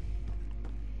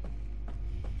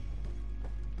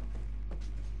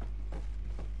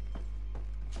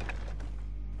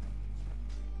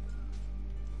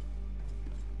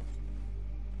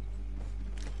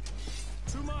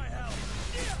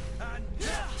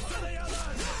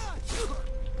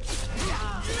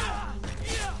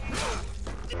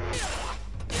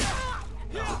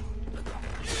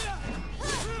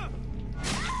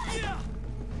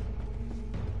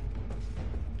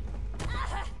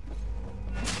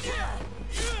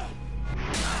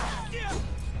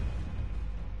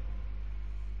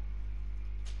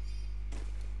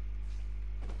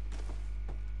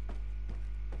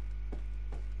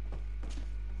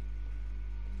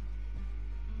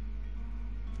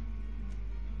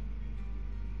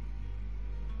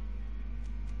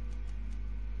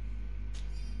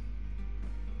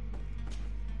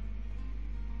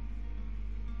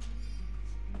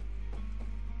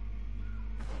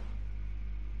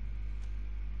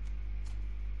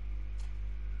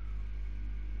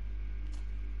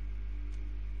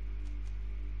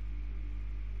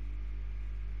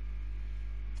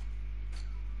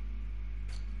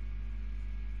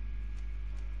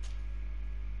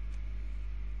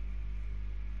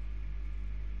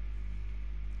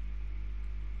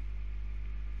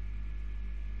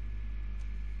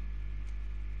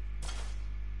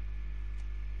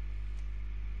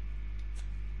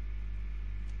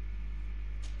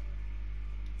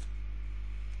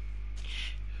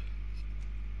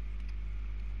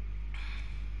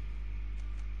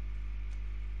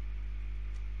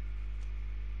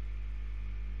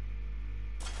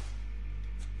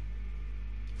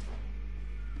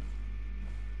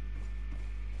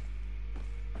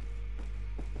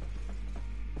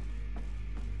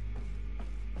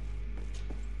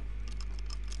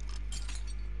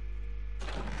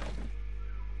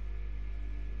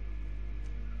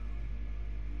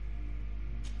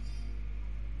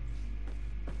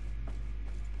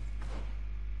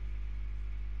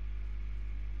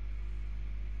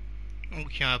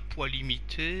 Donc il y a un poids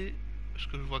limité, parce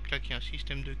que je vois que là qu'il y a un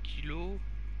système de kilos.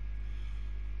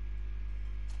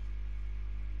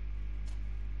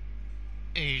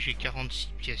 Et j'ai 46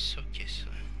 pièces, ok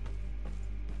ça.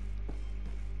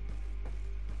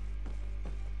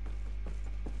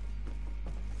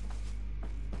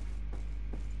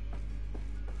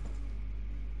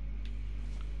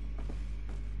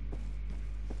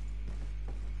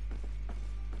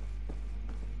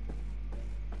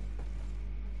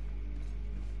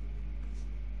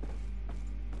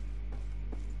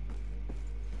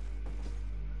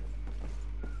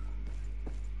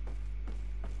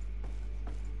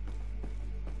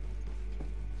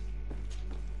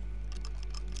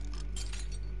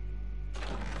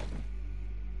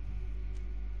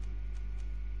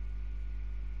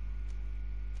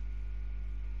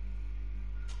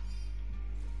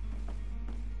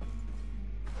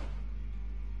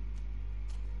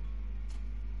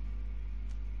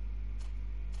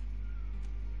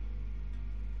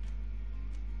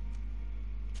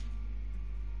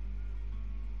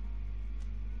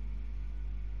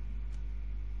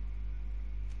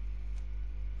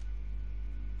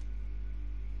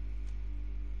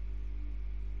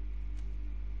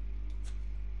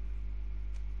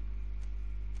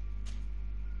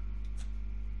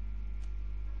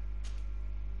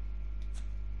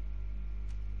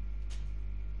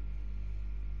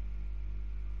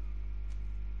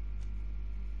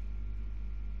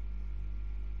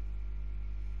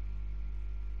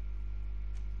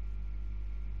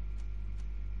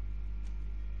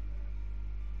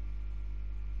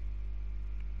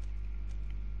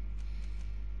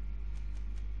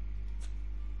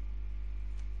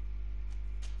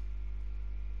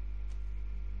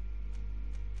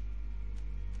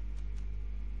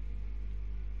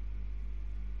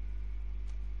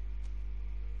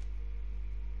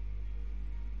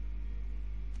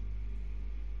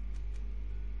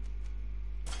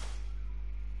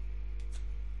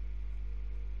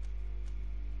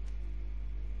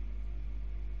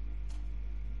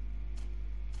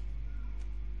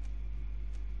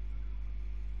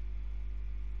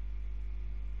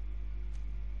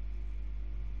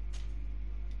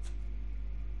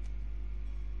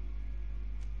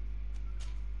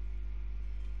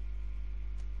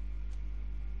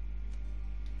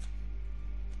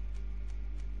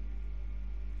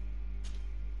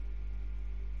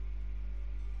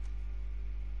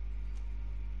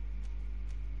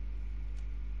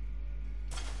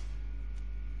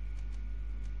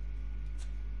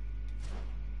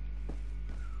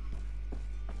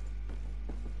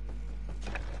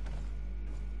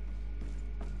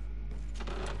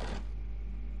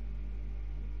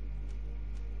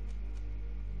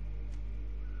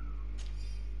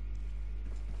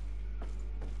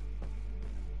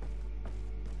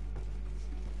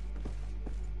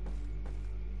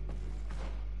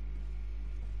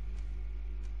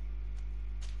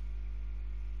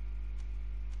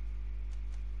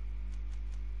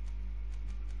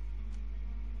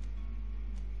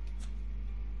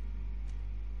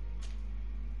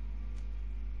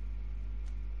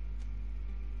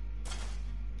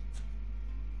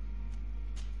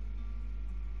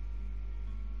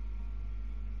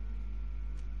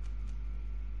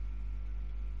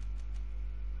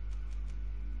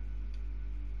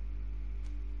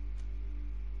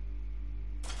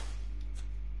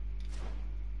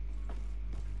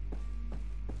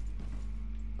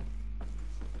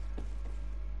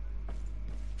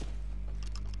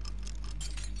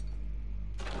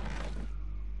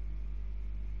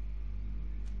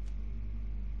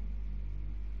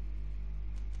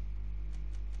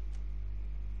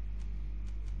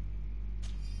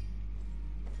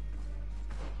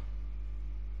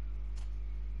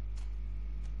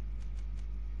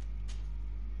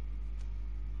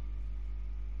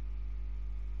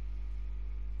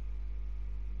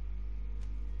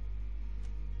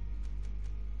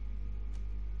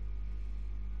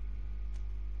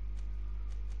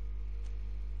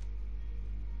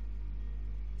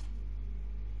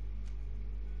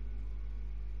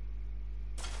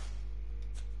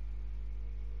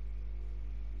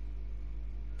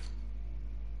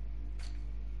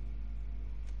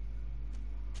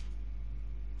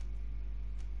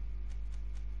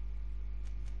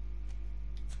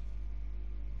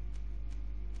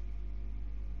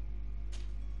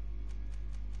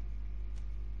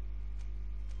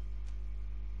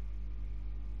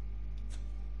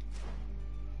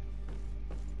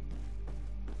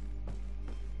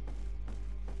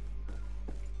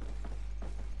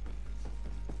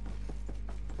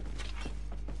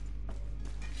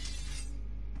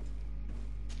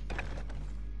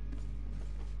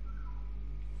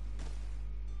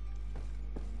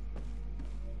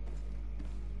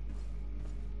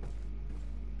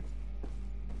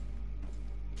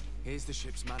 Here's the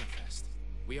ship's manifest.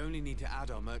 We only need to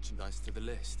add our merchandise to the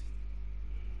list.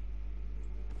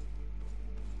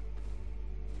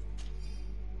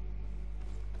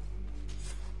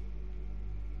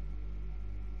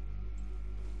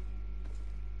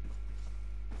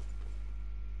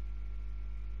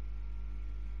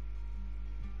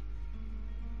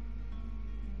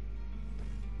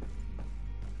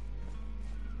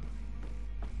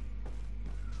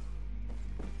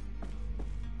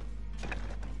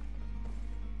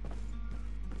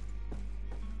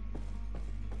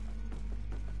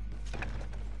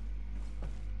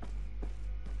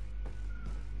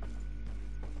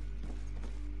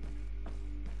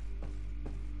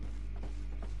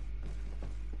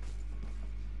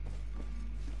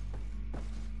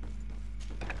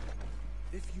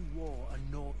 If you wore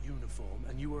a Naut uniform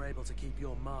and you were able to keep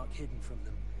your mark hidden from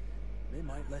them, they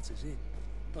might let us in,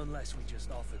 unless we just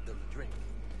offered them a drink.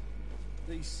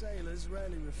 These sailors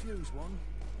rarely refuse one.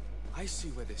 I see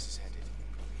where this is headed.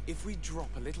 If we drop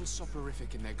a little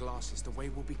soporific in their glasses, the way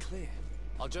will be clear.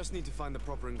 I'll just need to find the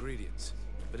proper ingredients,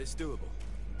 but it's doable.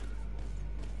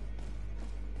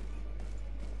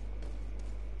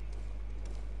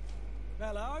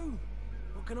 Hello?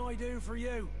 What can I do for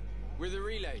you? We're the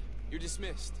relay. You're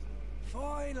dismissed.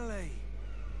 Finally!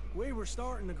 We were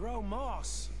starting to grow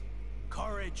moss.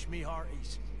 Courage, me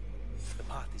hearties. The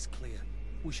path is clear.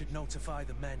 We should notify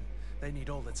the men. They need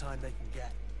all the time they can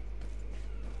get.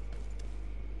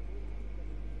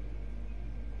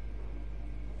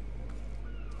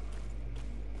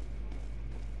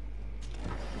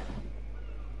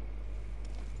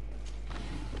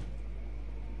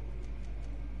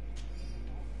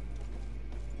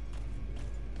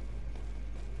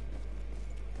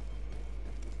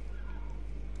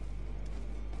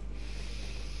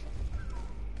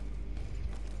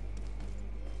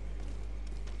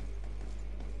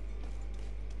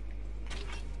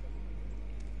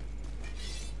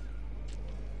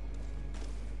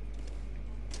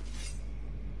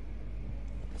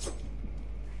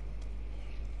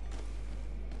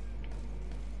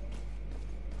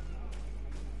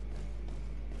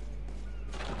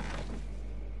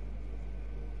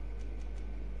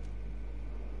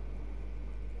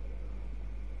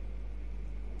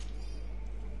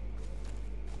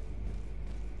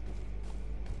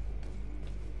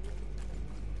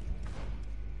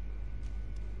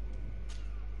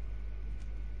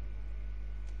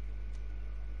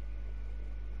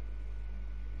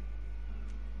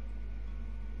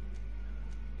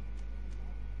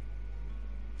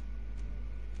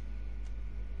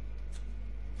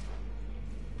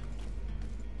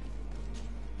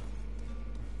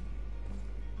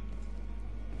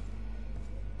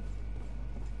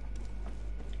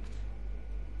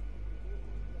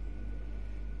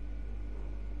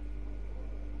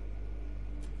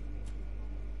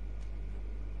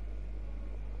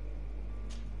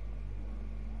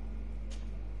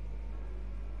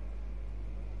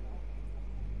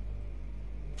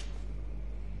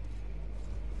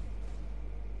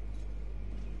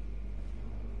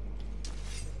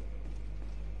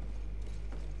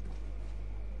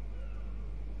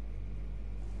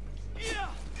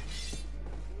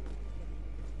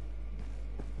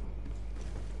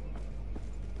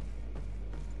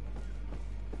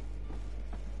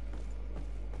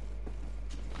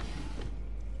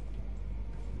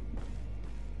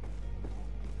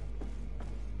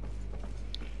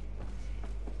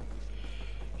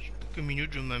 Quelques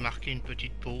minutes, je vais me marquer une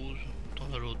petite pause, temps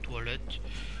d'aller aux toilettes,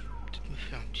 peut-être me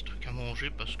faire un petit truc à manger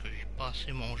parce que j'ai pas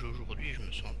assez mangé aujourd'hui et je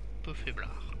me sens un peu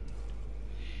faiblard.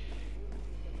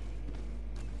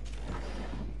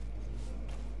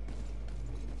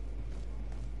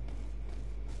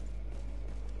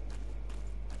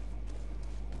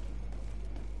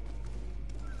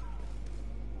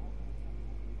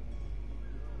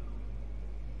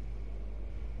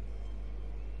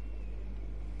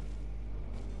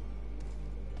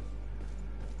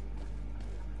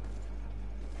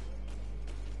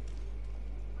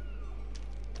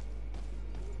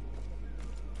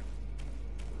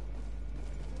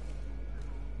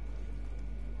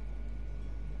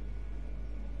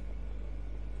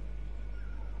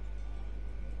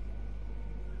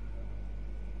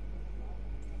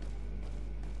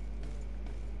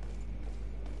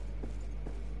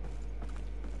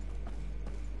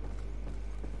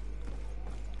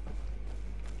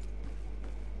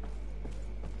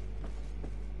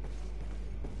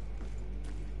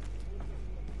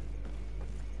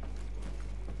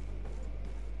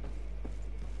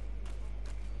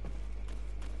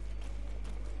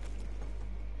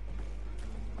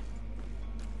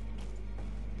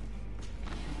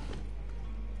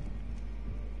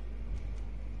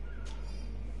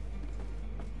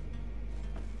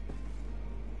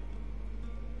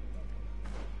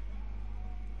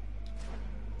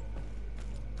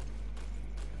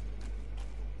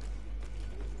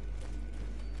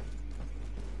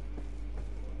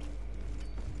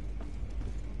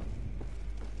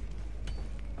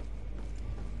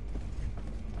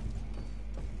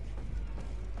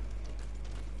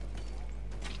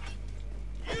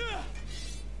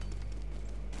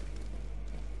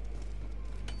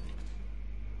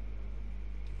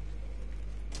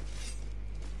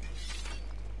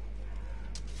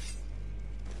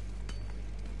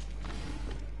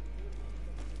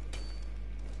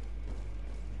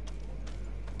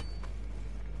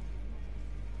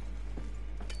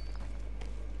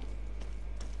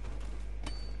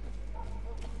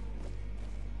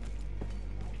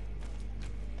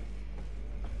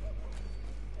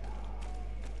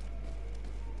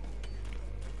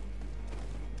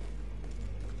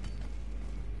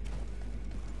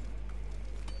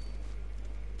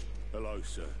 Hello,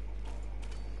 sir.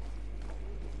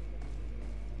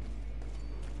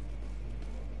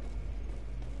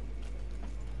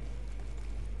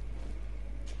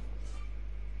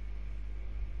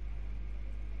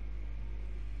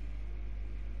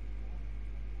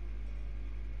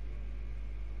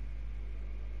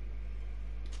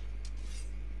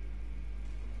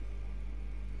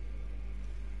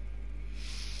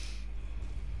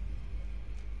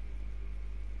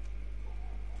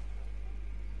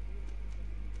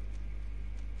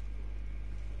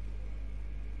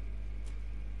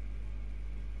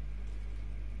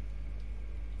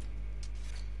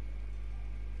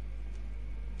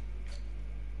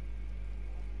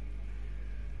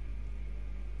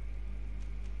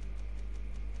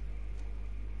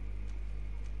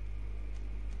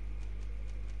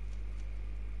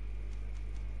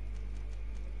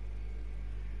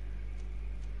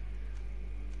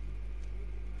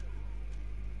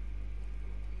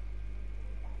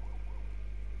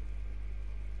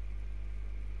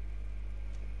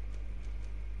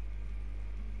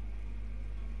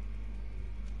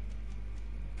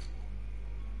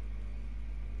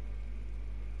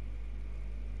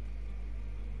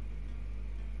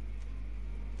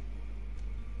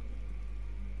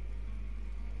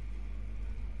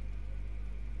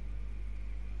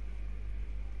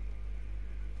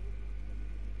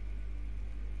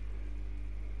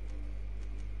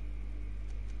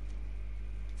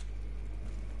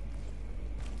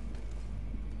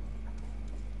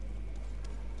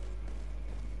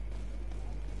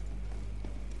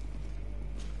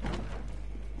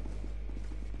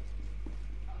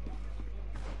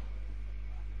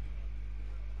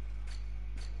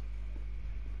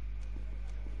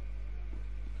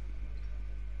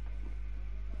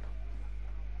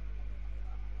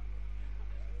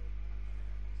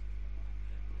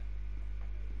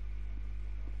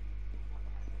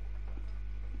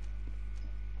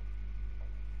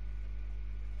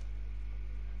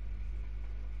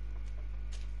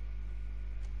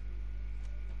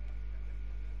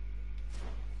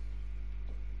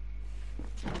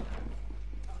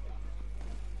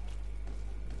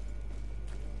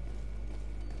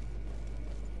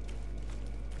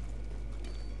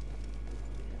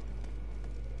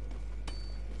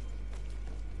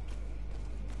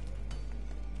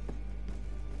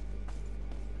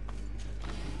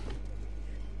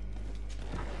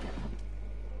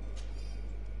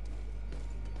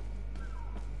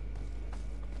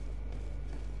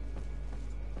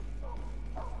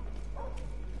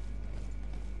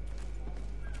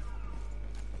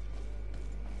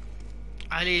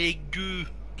 Allez les gueux,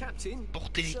 Captain,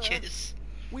 portez les sir, caisses.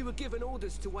 we were given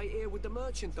orders to wait here with the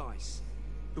merchandise.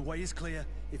 The way is clear.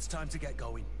 It's time to get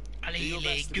going. Do Allez your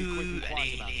les best to be quick gueux, and quiet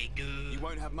allez about les it. gueux. You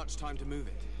won't have much time to move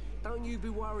it. Don't you be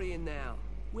worrying now.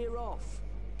 We're off.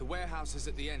 The warehouse is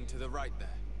at the end to the right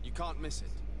there. You can't miss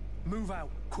it. Move out.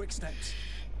 Quick steps.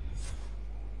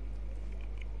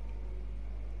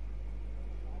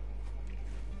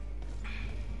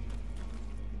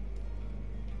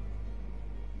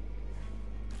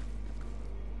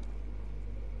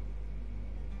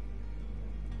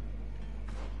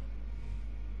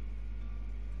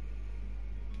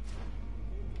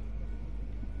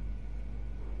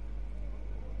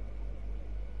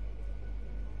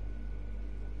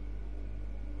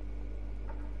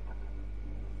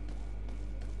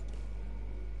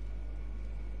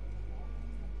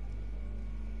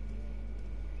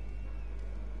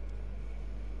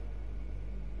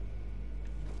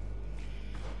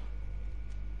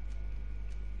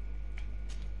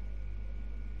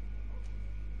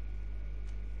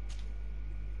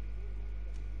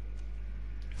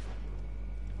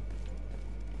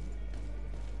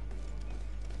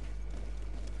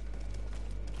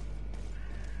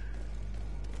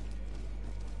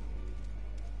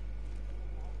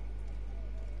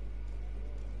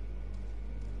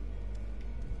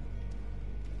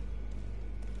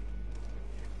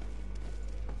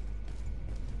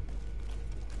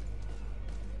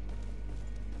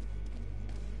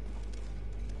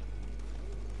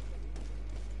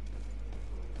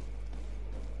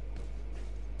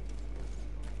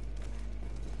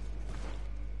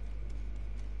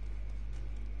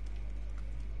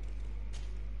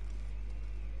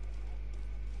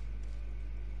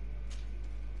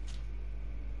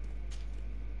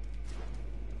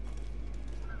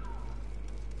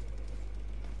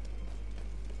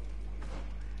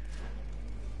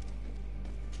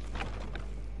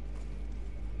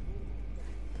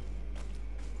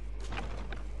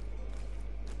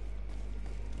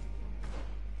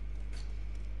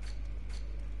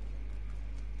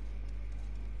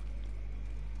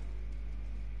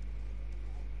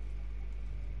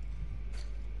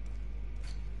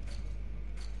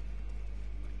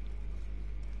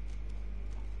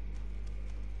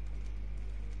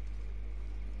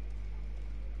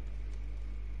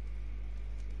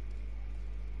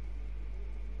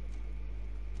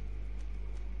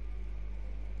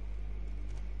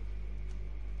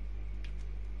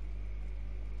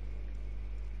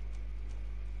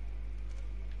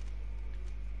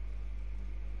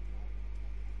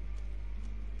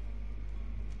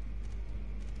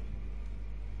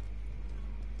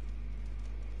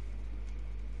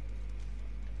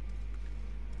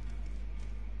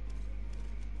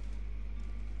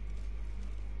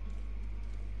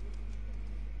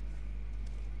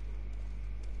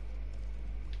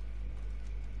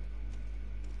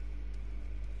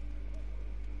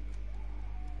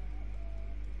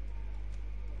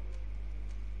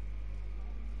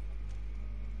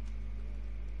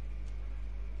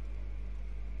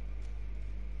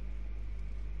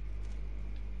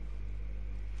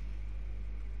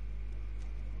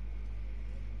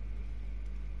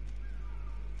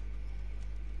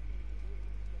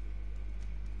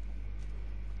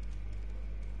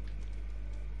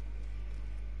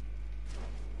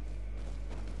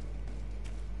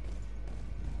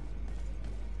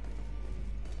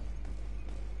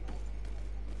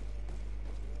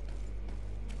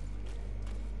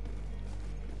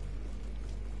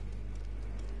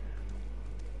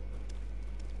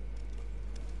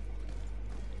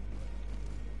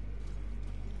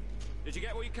 Did you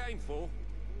get what you came for?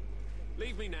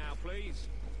 Leave me now, please.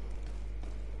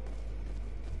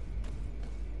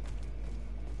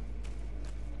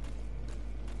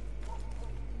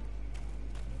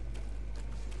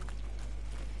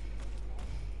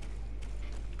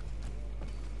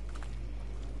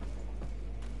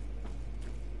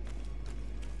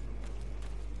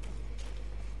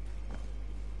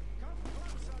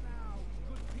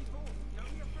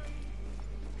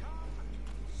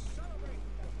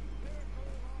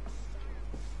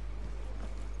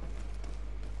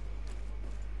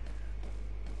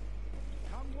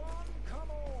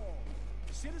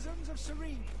 Citizens of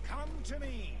Serene, come to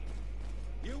me.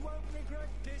 You won't regret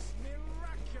this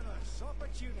miraculous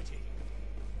opportunity.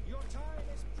 Your time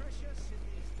is precious in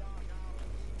these dark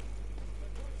hours.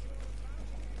 But what's your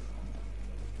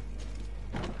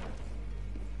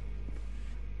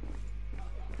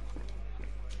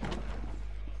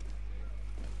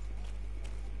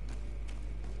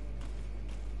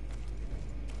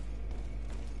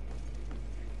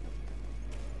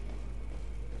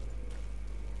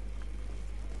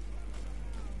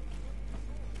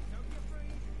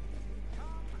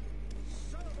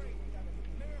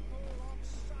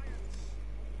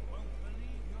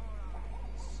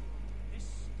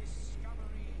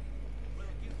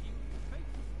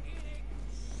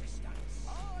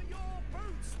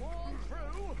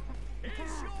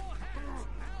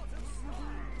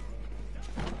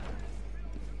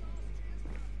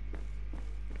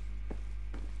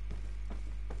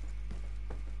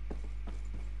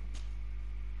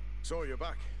So you're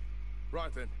back.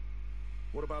 Right then.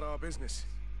 What about our business?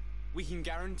 We can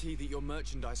guarantee that your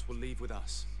merchandise will leave with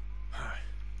us.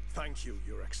 Thank you,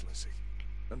 Your Excellency.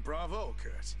 And bravo,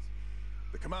 Kurt.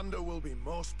 The Commander will be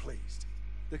most pleased.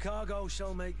 The cargo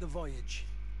shall make the voyage.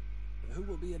 But who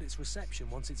will be at its reception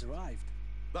once it's arrived?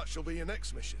 That shall be your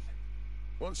next mission.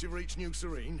 Once you've reached New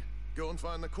Serene, go and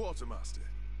find the Quartermaster.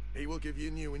 He will give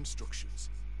you new instructions.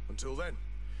 Until then,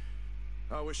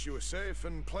 I wish you a safe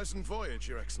and pleasant voyage,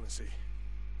 Your Excellency.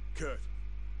 Kurt,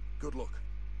 good luck.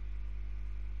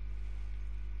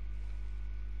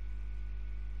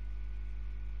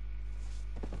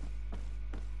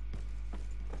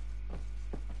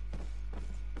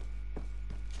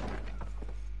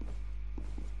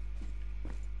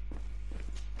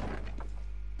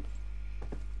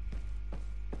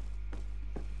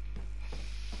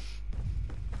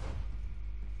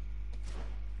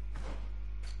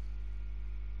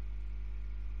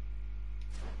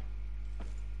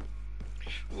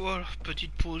 Voilà,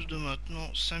 petite pause de maintenant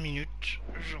 5 minutes,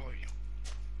 je reviens.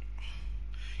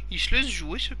 Il se laisse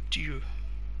jouer ce petit jeu.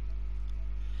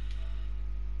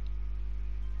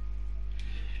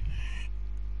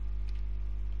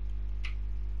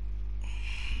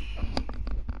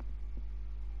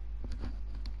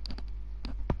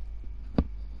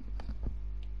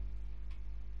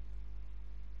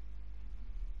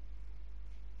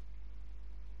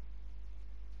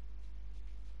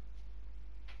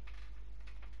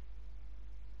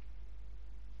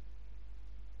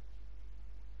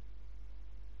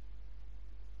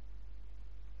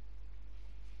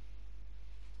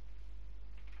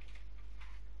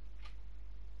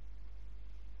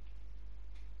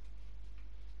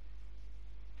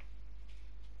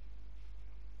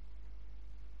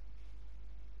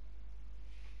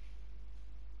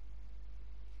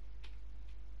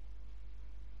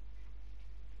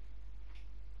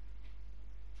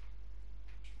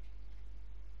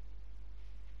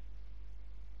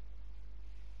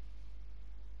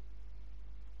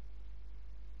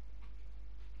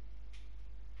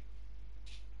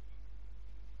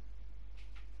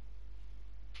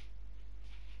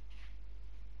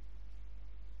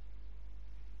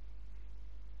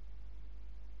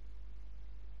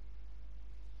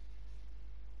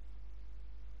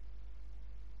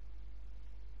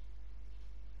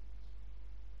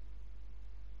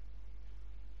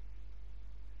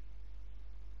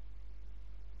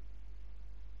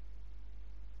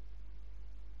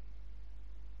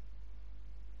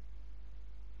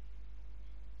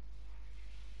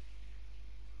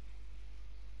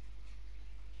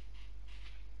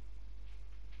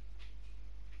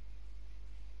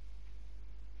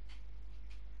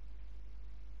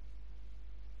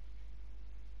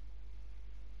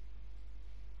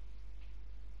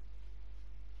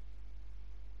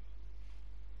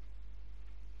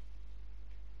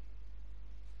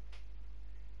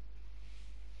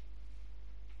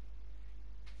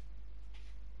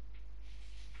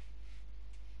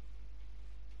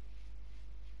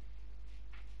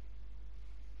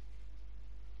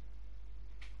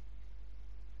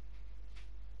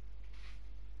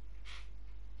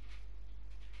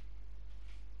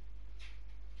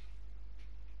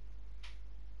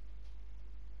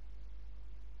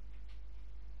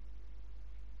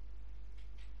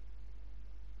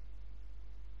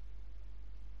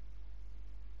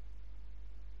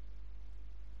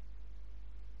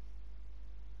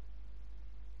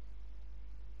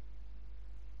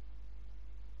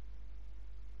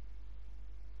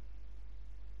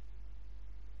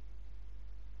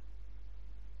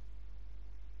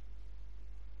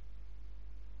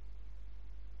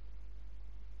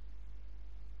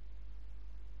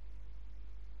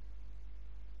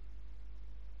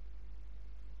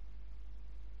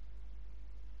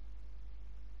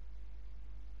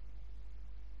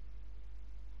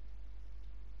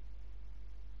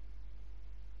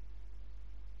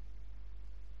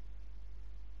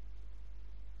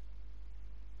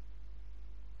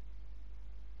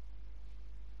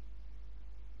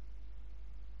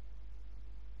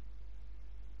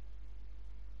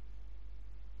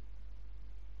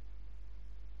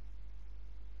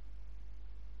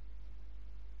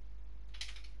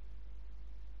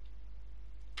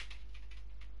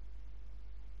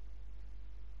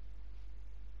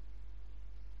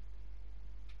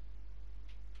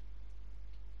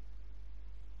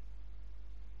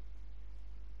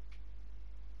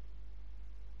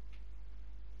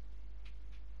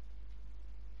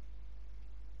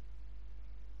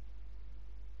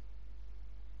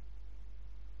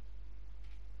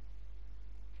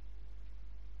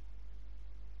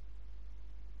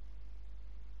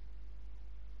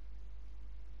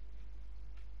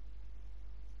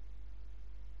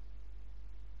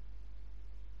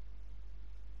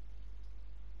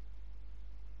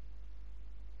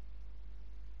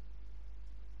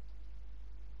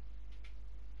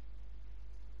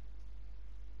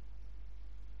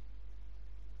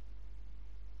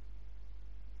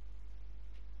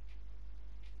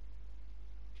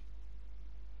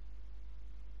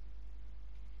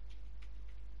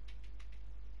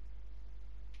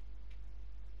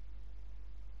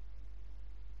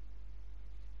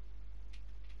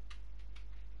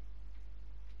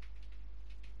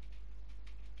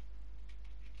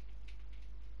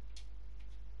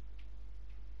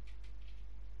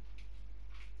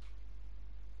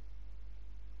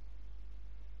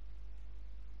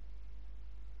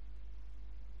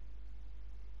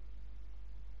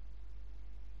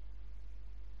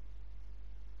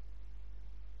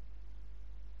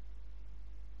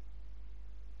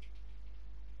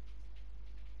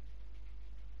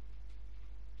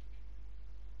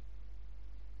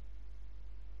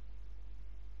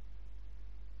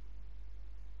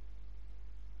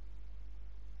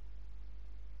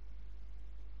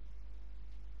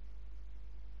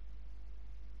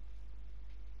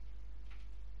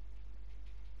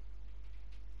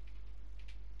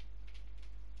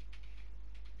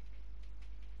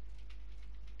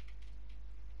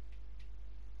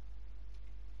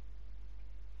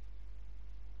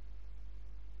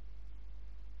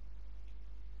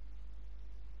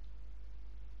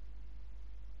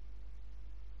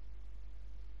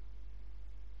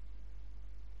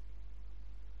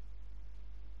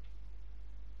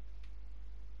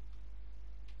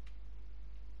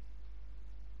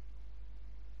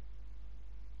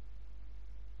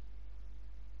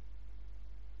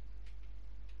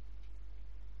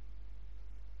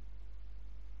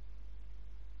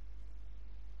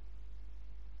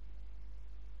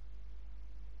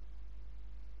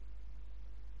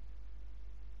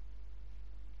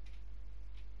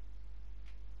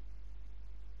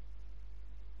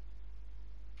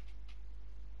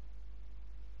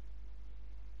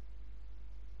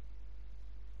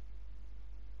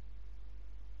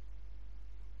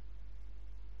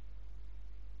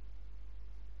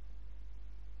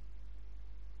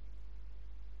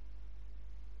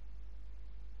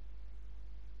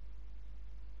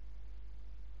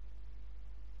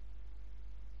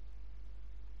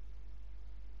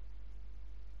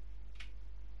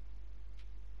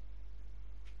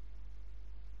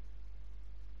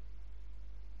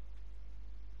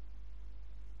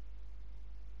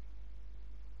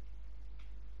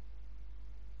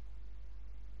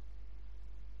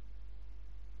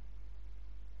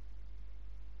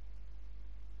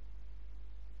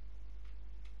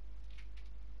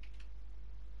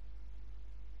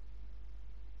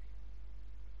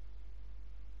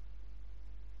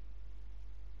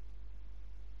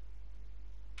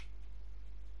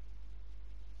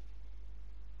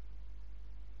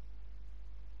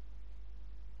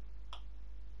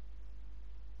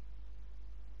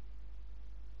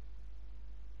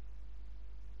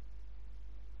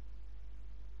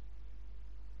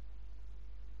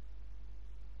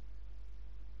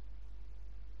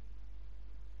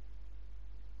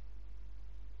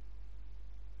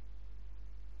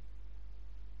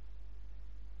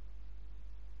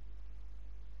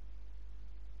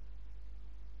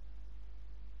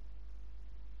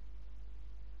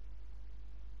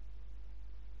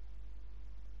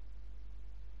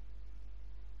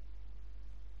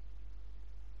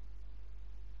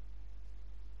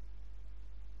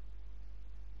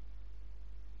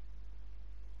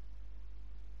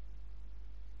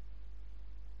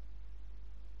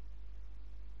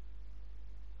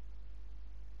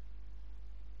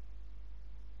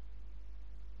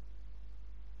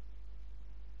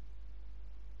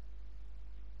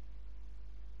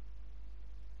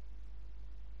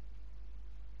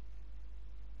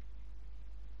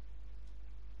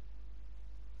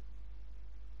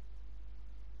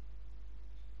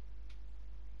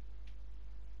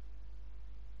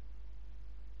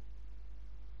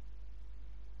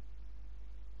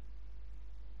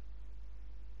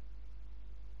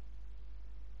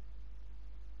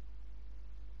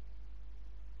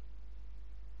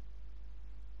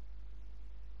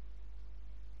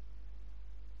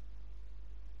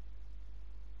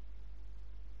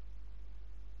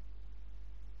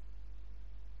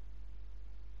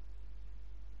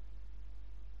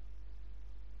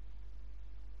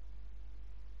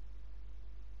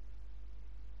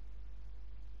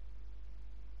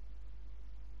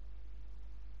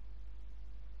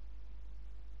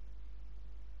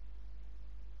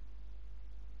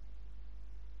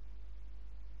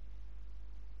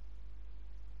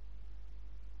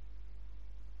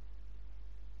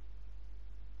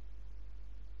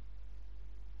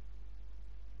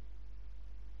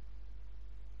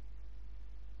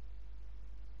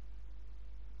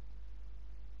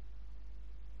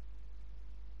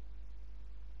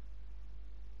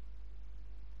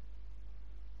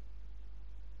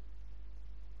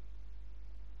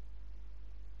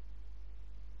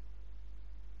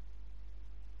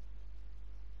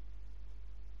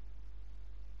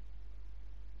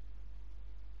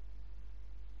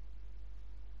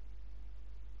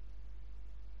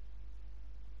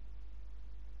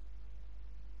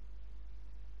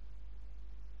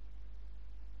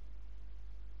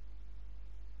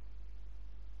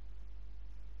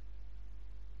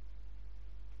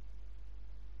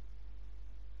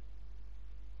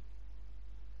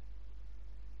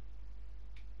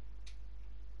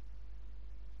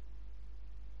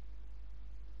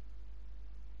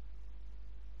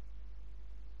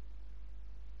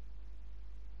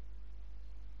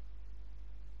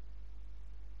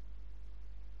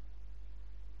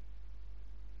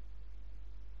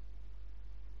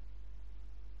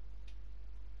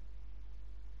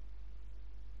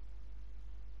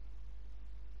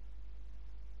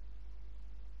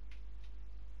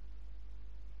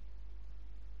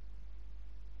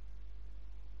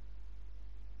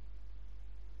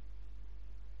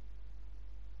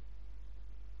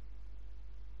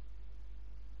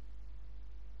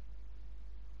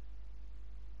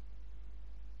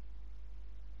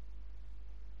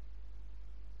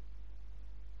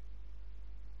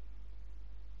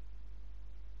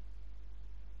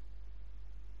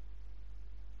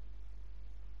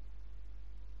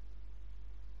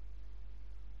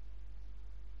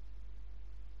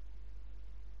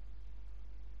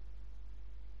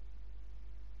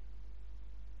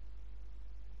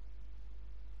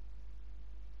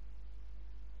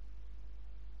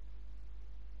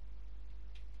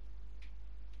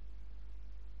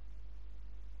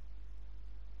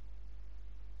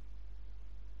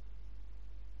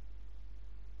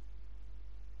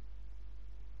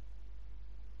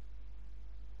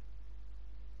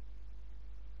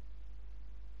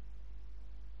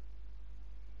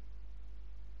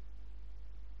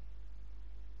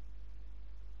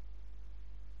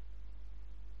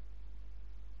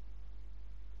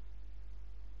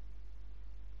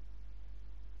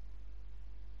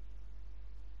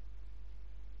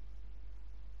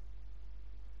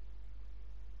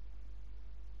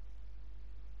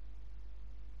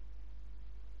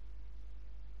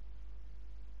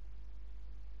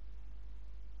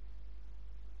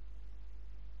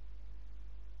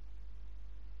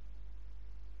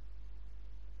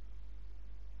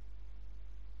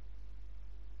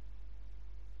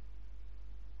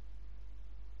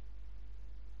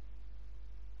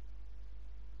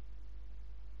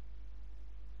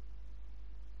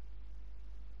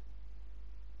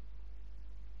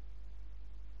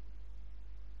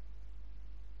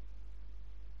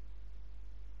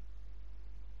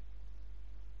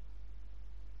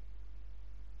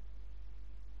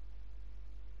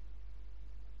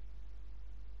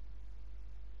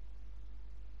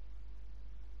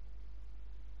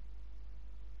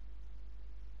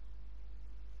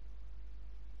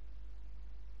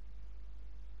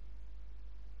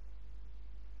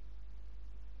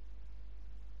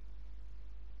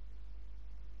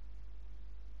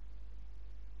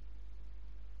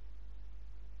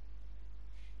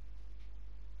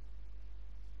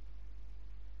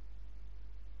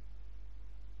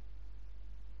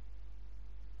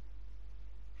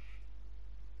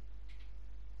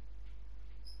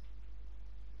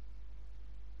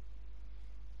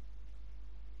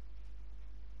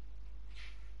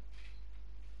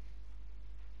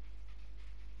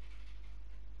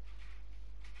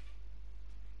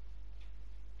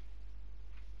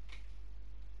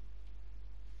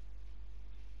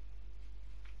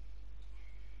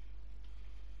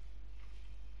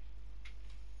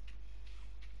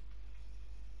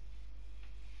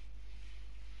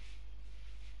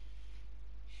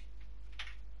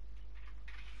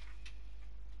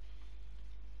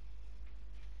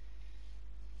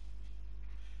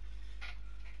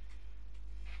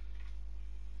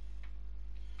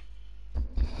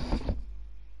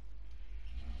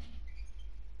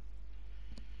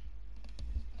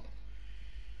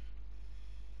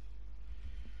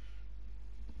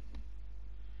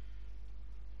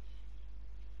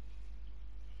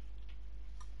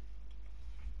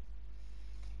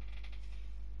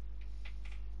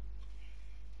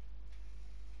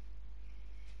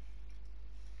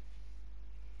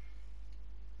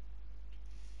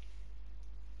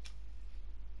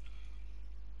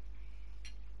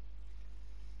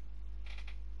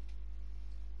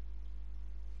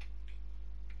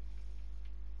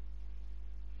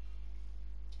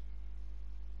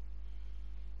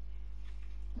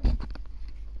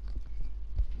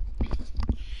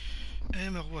 Et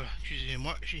me revoilà,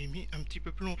 excusez-moi, j'ai mis un petit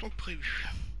peu plus longtemps que prévu.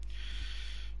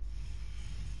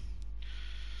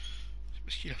 C'est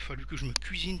parce qu'il a fallu que je me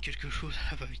cuisine quelque chose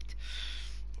à la va-vite.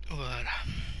 Voilà.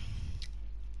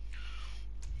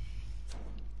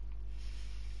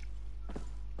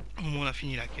 Au moins on a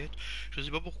fini la quête. Je sais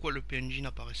pas pourquoi le PNJ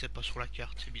n'apparaissait pas sur la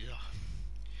carte, c'est bizarre.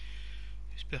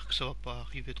 J'espère que ça va pas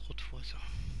arriver trop de fois ça.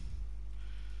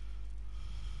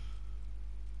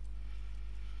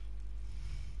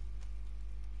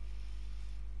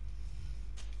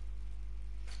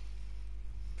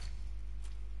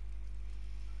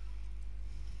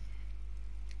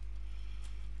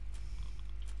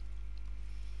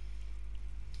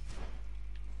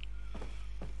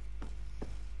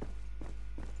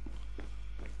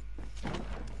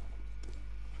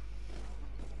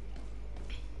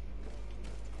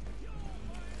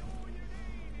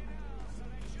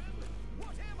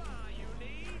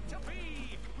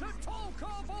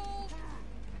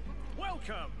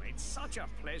 Welcome! It's such a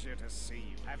pleasure to see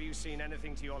you. Have you seen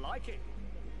anything to your liking?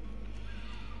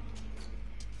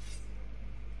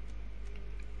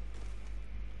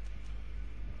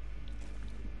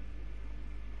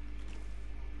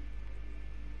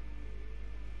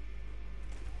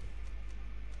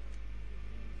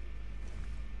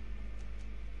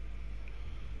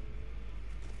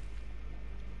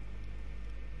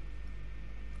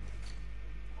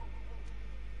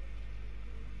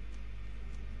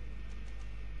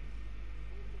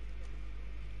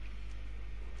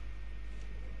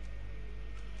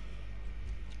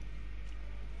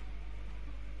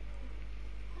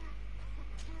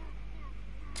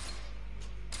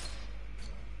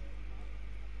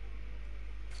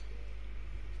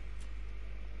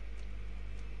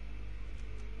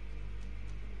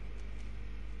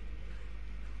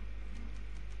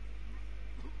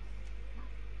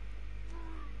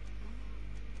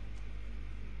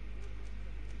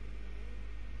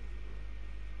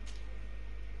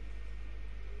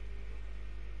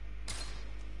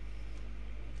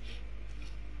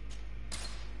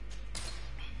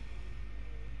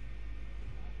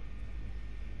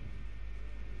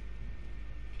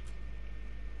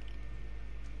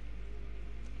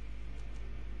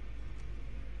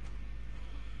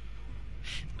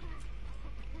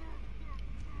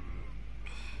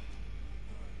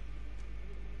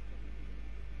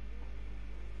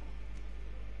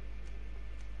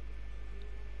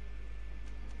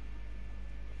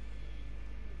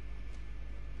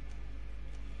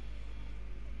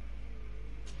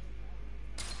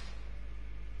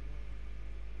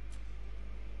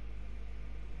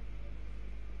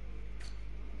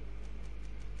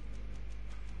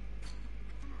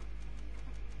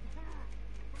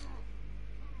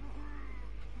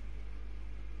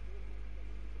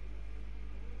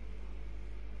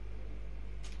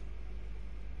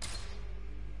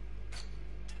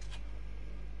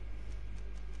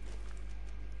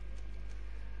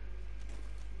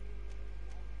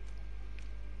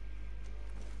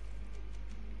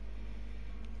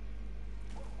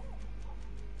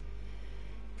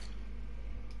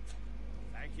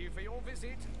 Thank you for your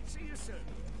visit. See you soon.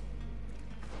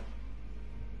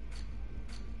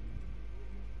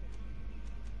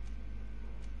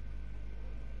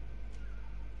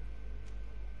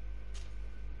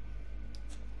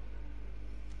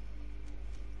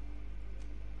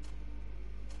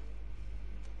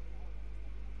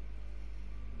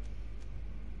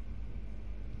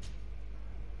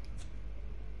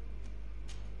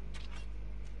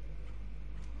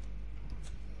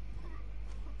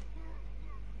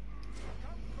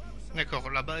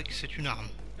 D'accord, la bague c'est une arme.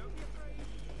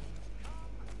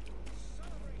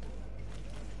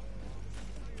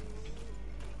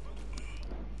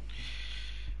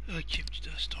 Ok, petit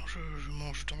instant, je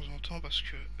mange de temps en temps parce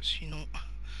que sinon...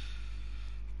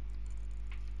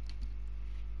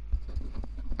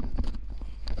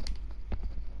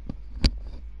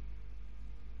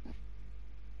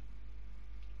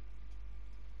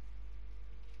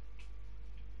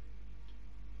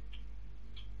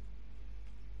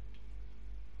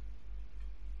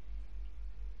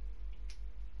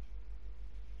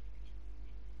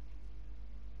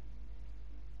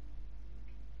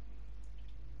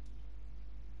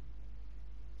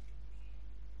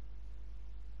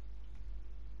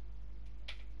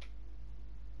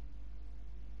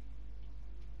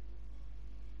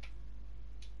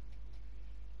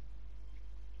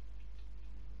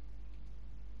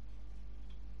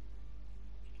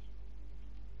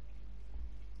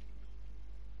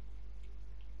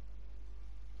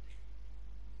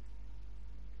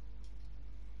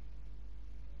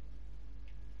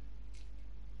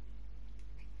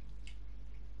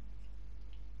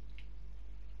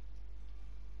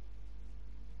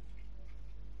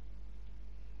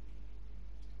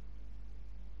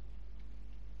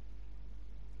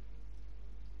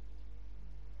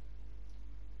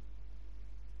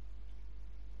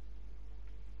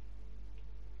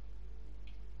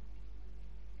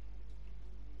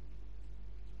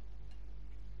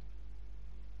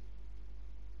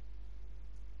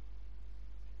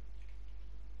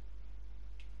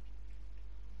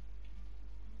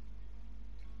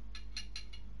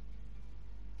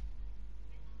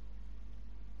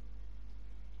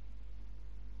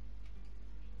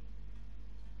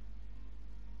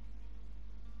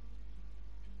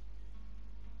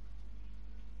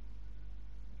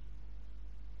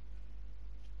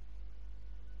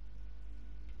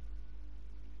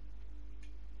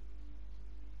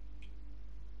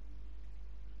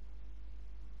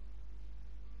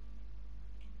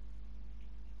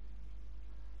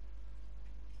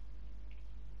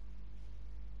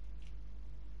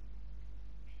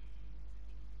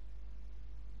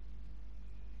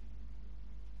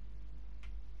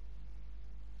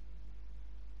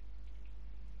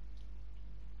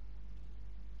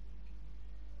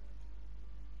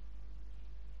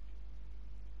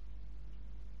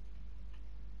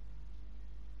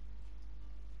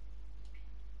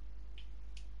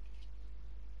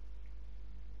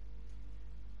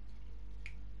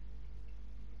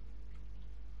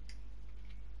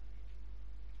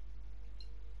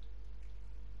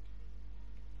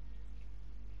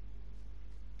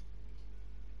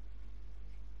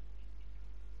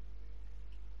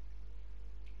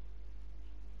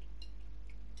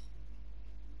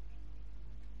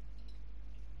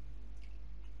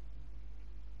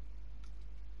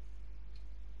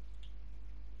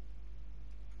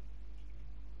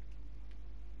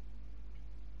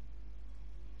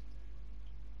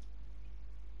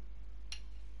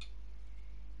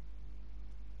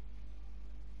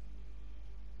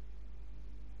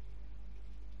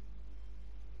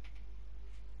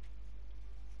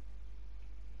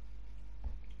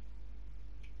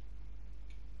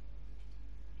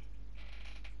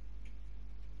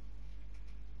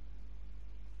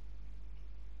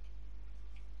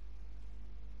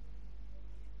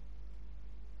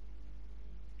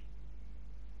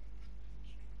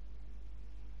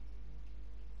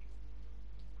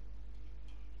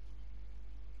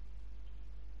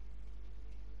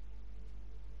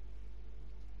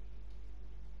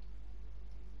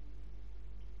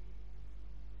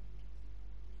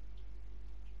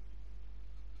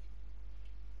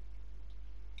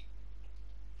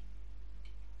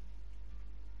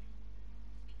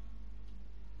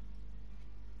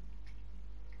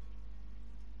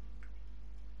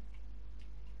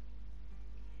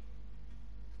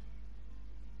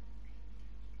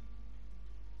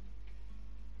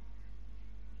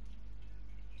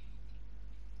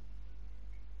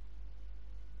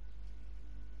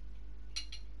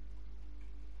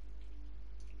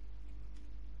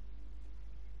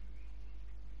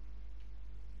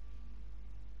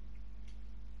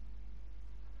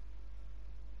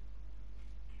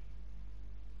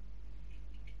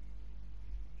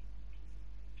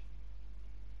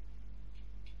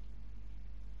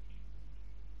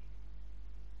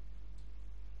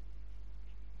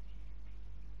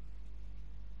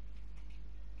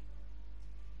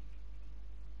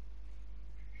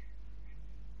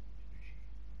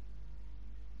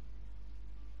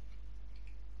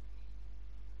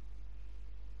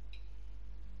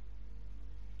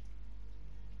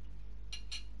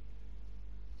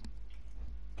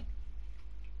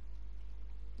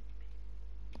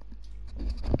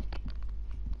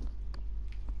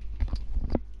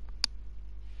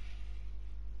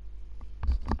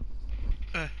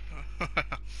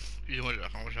 Excusez-moi,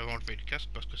 j'avais enlevé le casque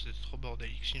parce que c'était trop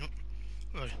bordélique sinon.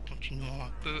 Allez, continuons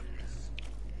un peu.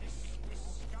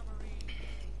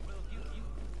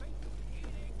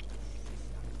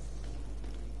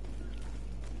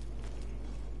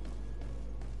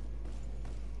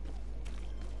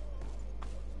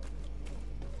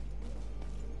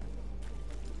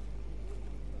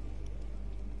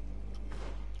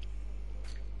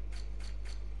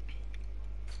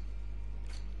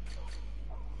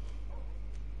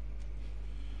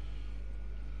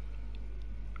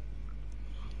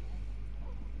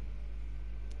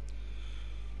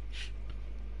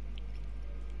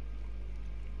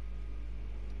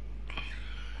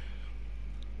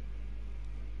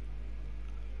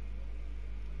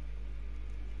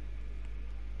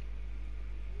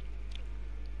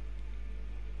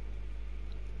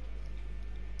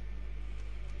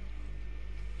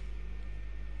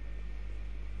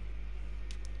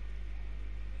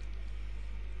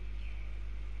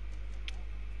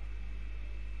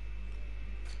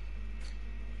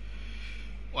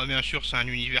 Ouais, bien sûr, c'est un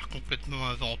univers complètement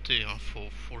inventé, hein.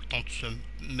 Faut le temps de se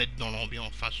mettre dans l'ambiance,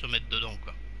 enfin se mettre dedans,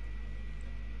 quoi.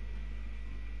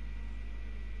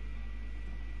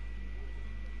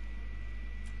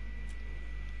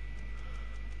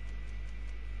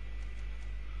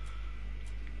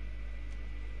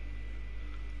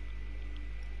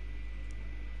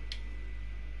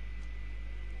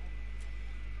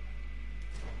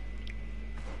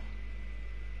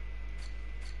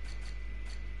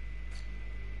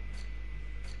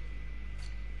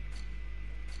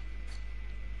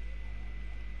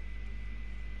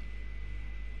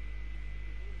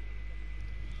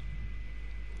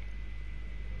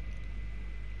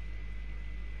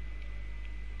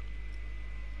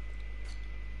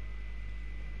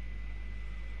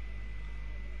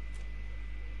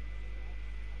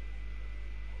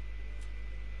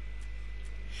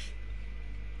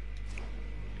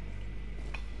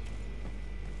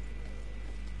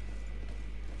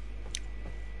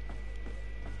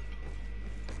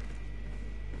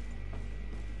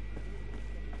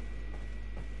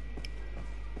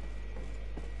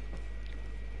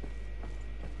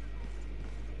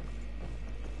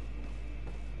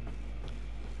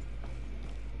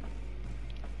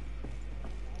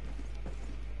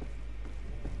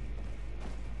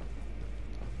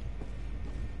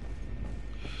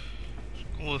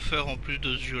 Ce qu'on va faire en plus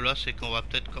de ce jeu là, c'est qu'on va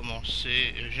peut-être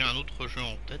commencer, j'ai un autre jeu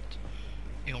en tête,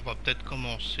 et on va peut-être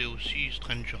commencer aussi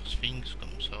Stranger Things,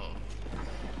 comme ça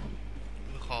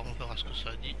on verra ce que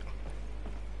ça dit.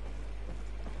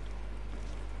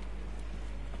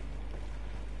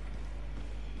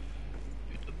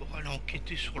 Et d'abord aller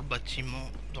enquêter sur le bâtiment,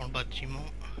 dans le bâtiment.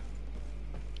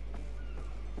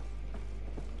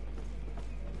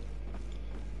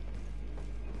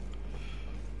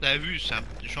 Vous avez vu, c'est un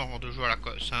genre de jeu à la,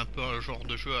 c'est un peu un genre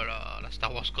de jeu à la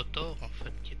Star Wars KOTOR en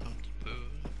fait, qui est un petit peu.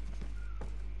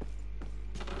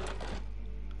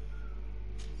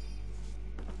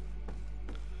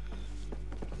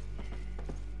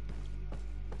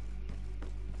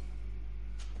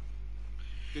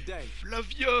 Good day.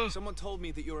 Flavia! Someone told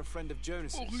me that you're a friend of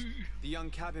Jonas's, the young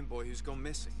cabin boy who's gone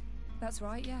missing. That's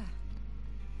right, yeah.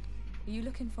 Are you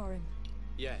looking for him?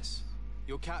 Yes.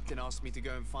 Your captain asked me to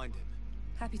go and find him.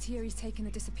 Happy to hear he's taken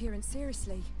the disappearance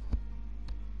seriously.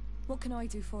 What can I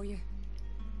do for you?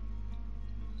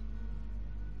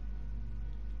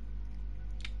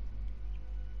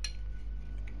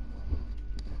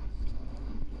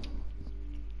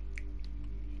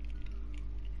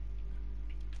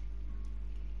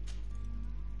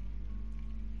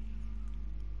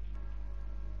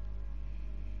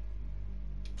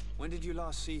 When did you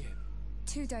last see him?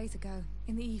 2 days ago,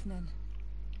 in the evening.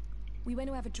 We went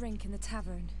to have a drink in the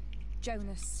tavern.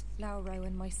 Jonas, Lauro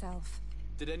and myself.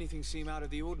 Did anything seem out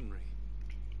of the ordinary?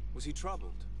 Was he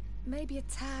troubled? Maybe a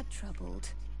tad troubled.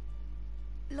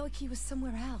 Like he was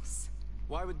somewhere else.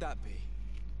 Why would that be?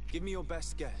 Give me your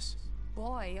best guess.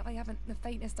 Why? I haven't the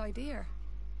faintest idea.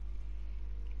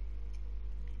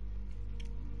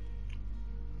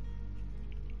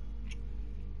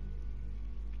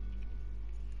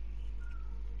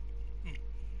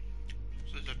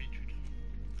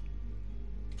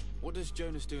 What does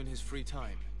Jonas do in his free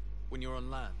time, when you're on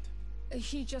land?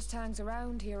 He just hangs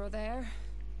around here or there.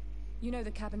 You know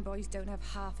the cabin boys don't have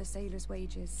half a sailor's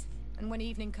wages. And when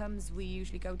evening comes, we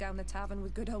usually go down the tavern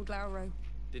with good old Lauro.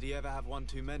 Did he ever have one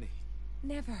too many?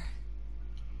 Never.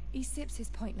 He sips his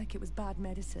pint like it was bad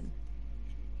medicine.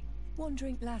 One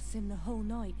drink lasts him the whole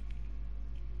night.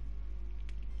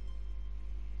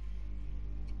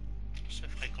 Sa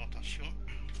fréquentation.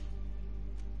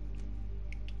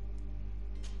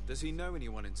 Does he know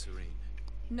anyone in Serene?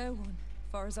 No one,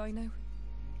 far as I know.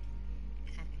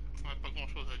 Ouais, pas grand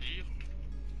chose à dire.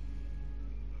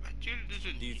 A-t-il des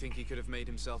ennemis? Do you think he could have made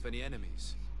himself any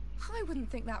enemies? I wouldn't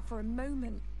think that for a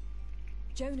moment.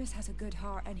 Jonas has a good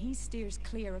heart and he steers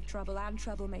clear of trouble and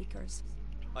troublemakers.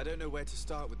 I don't know where to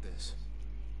start with this.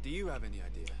 Do you have any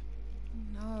idea?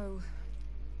 No.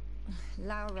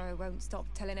 Lauro won't stop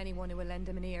telling anyone who will lend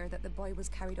him an ear that the boy was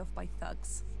carried off by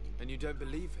thugs. And you don't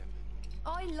believe him?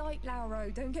 I like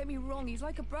Lauro, don't get me wrong, he's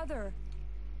like a brother.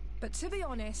 But to be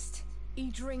honest,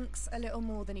 he drinks a little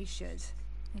more than he should.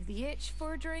 The itch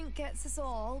for a drink gets us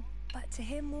all, but to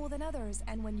him more than others,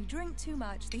 and when you drink too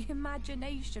much, the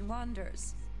imagination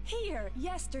wanders. Here,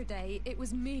 yesterday, it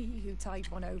was me who tied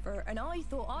one over, and I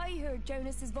thought I heard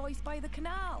Jonas's voice by the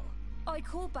canal. I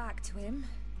called back to him,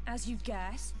 as you'd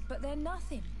guess, but then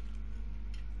nothing.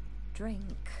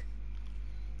 Drink.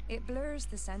 It blurs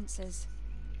the senses.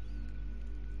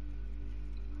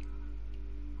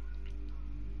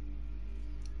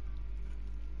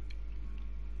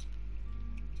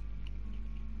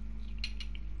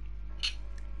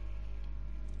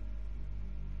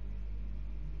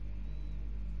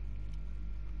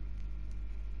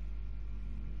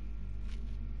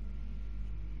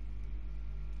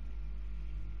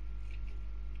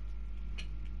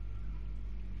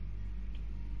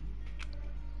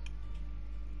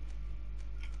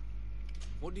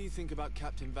 What do you think about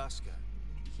Captain Vasco?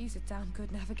 He's a damn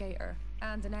good navigator,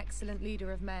 and an excellent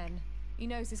leader of men. He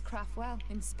knows his craft well,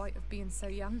 in spite of being so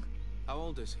young. How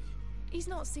old is he? He's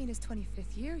not seen his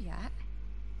 25th year yet.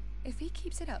 If he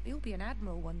keeps it up, he'll be an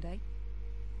admiral one day.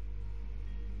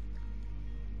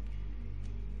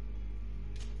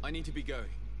 I need to be going.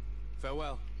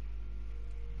 Farewell.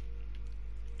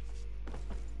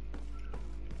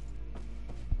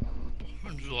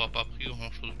 On ne nous aura pas pris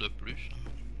grand chose de plus.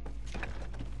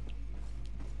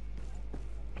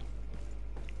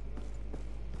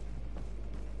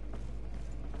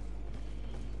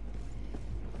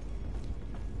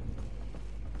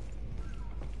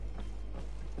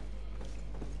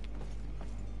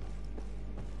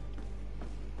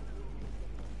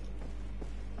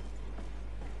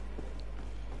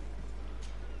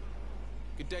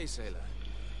 Good day, sailor.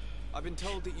 I've been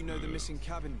told that you know the missing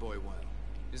cabin boy well.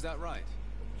 Is that right?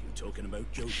 You talking about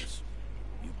Jonas?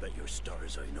 You bet your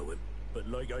stars I know him. But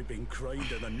like I've been crying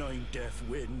to the 9 deaf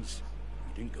winds,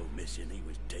 he didn't go missing, he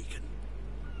was taken.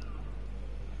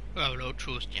 Ah, voilà autre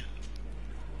chose, tiens.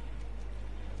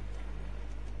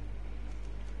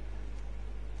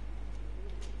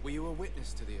 Were you a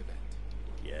witness to the event?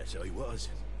 Yes, I was.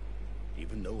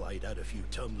 Even though I'd had a few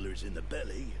tumblers in the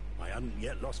belly, I hadn't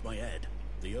yet lost my head.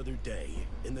 The other day,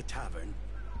 in the tavern,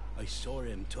 I saw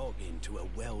him talking to a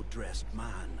well-dressed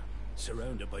man,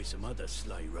 surrounded by some other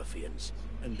sly ruffians.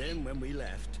 And then when we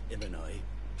left, him and I,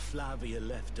 Flavia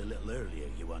left a little earlier,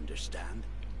 you understand?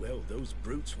 Well, those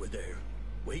brutes were there,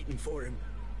 waiting for him.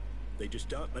 They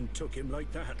just up and took him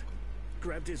like that.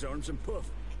 Grabbed his arms and poof,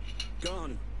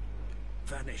 gone.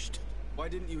 Vanished. Why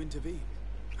didn't you intervene?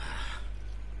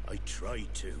 I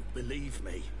tried to, believe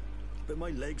me. But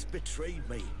my legs betrayed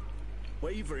me.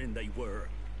 Wavering they were.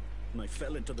 And I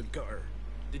fell into the gutter.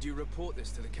 Did you report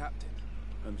this to the captain?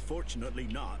 Unfortunately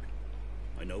not.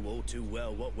 I know all too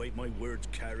well what weight my words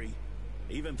carry.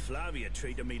 Even Flavia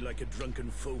treated me like a drunken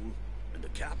fool. And the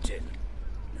captain?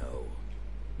 No,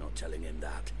 not telling him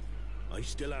that. I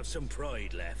still have some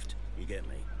pride left. You get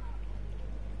me?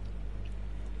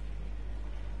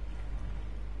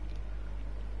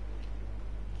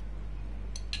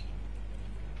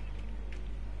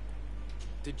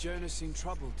 Did Jonas seem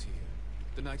troubled to you,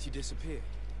 the night he disappeared?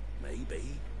 Maybe.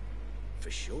 For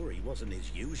sure he wasn't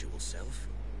his usual self.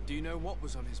 Do you know what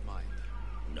was on his mind?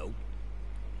 No.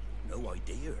 No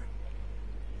idea.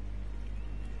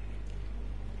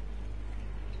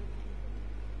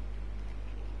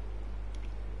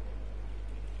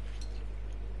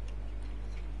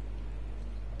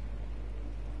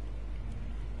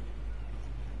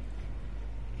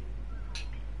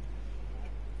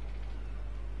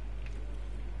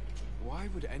 Why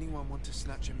would anyone want to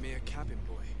snatch a mere cabin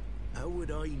boy? How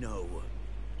would I know?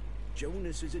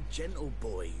 Jonas is a gentle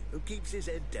boy who keeps his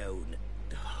head down.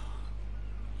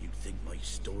 You think my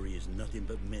story is nothing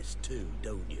but mess too,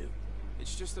 don't you?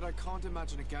 It's just that I can't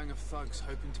imagine a gang of thugs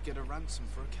hoping to get a ransom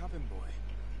for a cabin boy.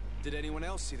 Did anyone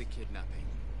else see the kidnapping?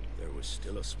 There was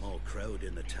still a small crowd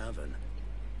in the tavern.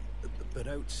 But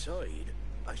outside,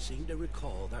 I seem to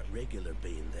recall that regular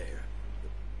being there.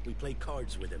 We play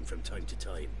cards with him from time to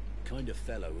time. Kind of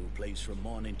fellow who plays from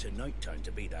morning to night time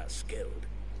to be that skilled.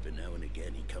 But now and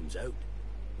again he comes out.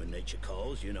 When nature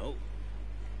calls, you know.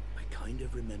 I kind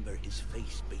of remember his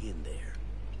face being there.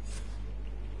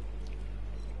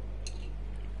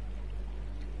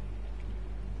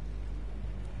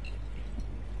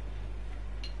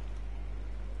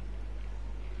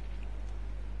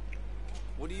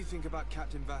 What do you think about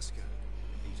Captain Vasco?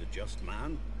 He's a just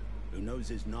man who knows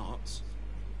his knots.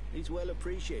 He's well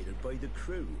appreciated by the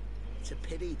crew. It's a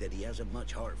pity that he hasn't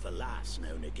much heart for laughs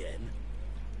now and again.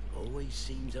 Always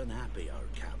seems unhappy, our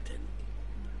captain.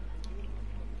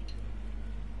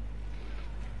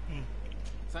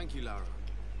 Thank you, Lara.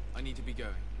 I need to be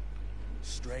going.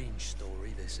 Strange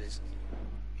story, this is.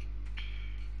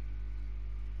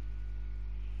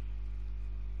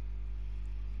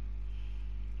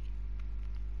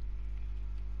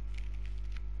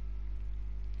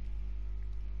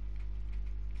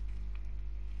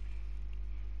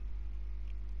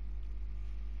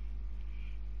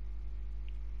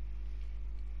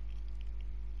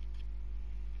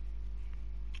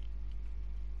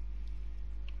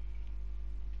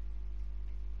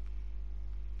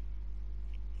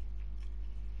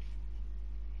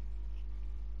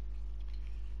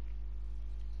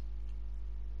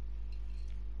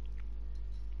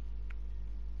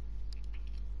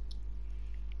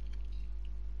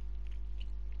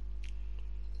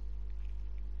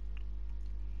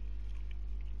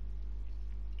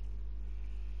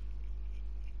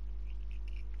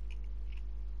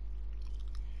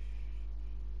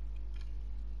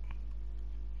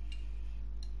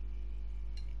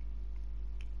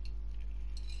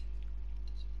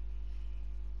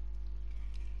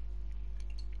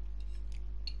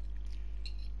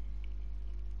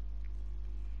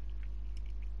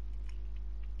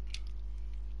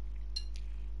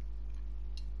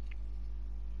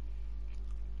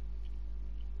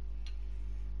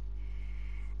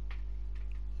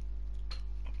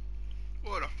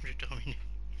 Voilà, j'ai terminé.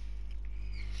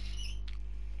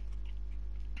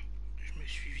 Je me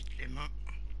suis vite les mains.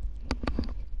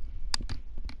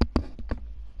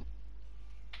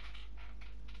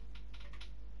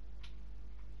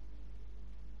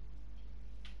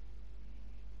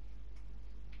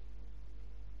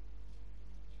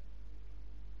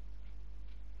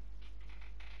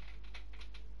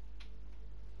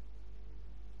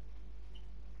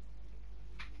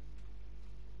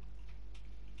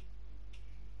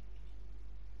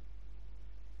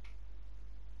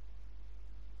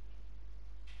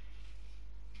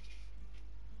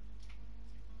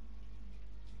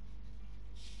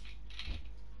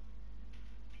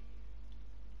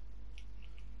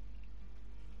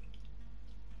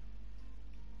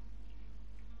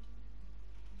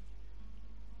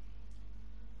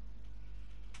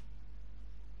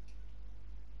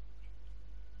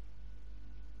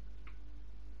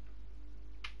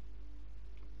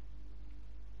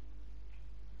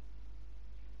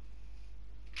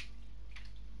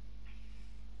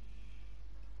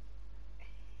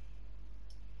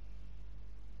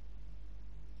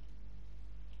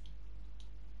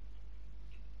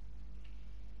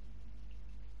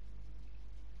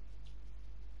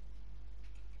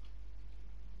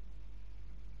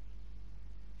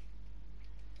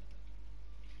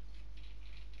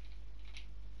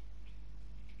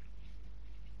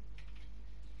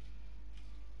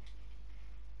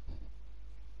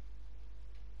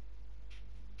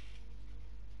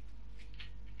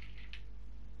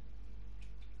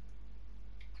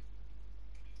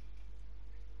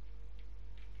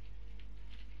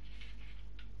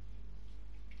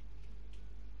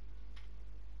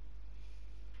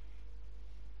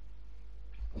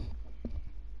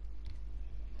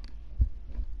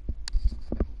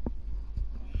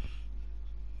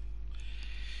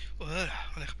 Voilà,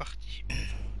 on est reparti.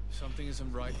 Something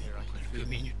isn't right here, I can feel Quelques it.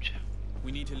 minutes.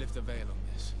 We need to lift the veil on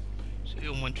this. C'est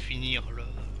au moins de finir là.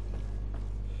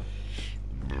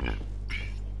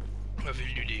 La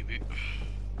ville du début.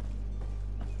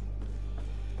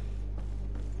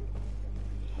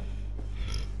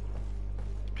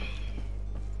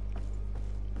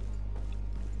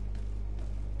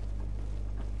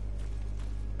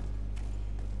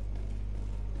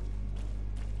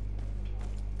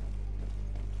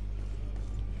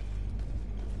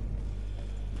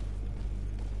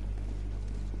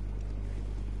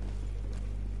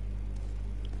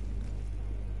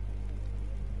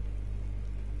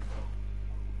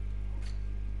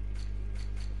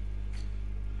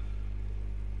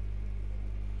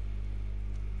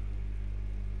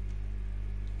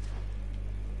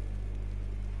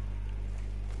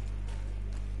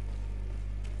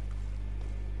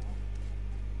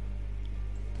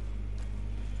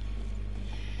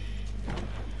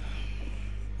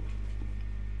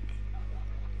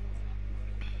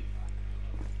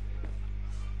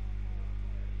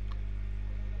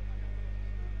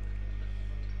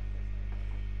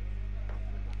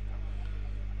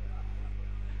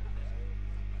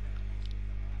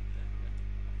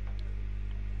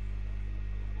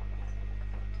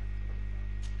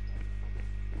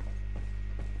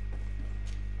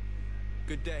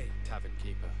 Good day, tavern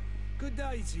keeper. Good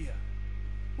day to you.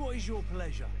 What is your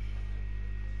pleasure?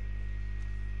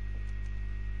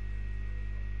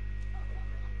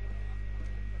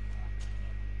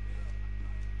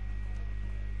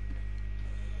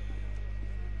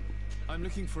 I'm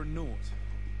looking for a Naut,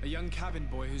 a young cabin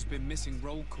boy who's been missing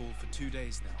roll call for 2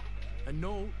 days now. A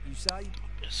Naut, you say?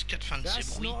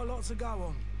 That's not a lot to go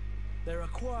on. There are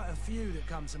quite a few that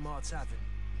come to my tavern.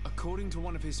 According to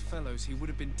one of his fellows, he would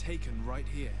have been taken right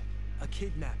here. A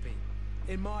kidnapping?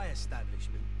 In my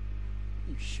establishment?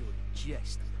 You surely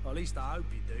jest. Or at least I hope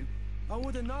you do. I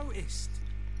would have noticed.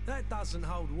 That doesn't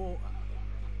hold water.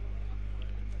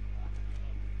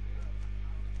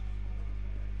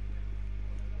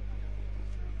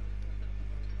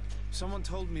 Someone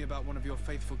told me about one of your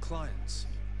faithful clients.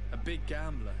 A big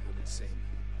gambler, it would seem.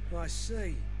 I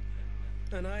see.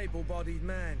 An able-bodied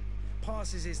man.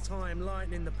 Passes his time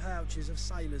lightening the pouches of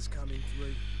sailors coming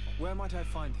through. Where might I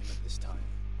find him at this time?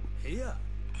 Here?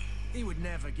 He would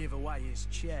never give away his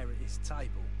chair at his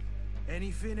table.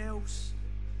 Anything else?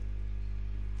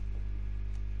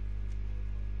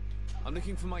 I'm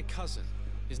looking for my cousin.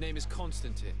 His name is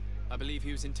Constantine. I believe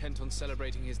he was intent on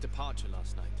celebrating his departure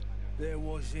last night. There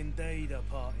was indeed a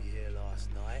party here last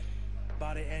night,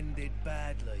 but it ended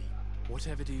badly.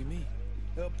 Whatever do you mean?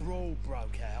 A brawl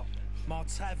broke out. My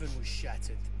tavern was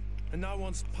shattered, and no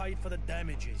one's paid for the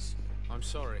damages. I'm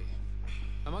sorry.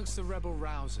 Amongst the rebel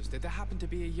rousers, did there happen to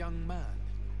be a young man?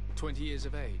 20 years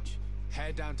of age,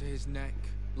 hair down to his neck,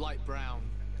 light brown,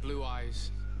 blue eyes,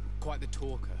 quite the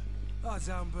talker. I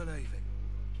don't believe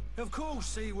it. Of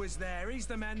course he was there. He's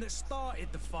the man that started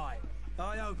the fight.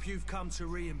 I hope you've come to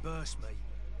reimburse me.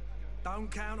 Don't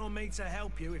count on me to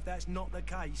help you if that's not the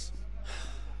case.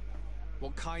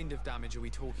 What kind of damage are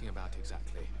we talking about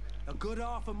exactly? A good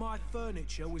half of my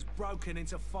furniture was broken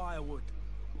into firewood.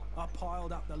 I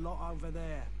piled up the lot over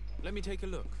there. Let me take a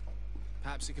look.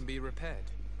 Perhaps it can be repaired.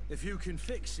 If you can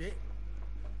fix it,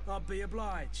 I'll be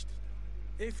obliged.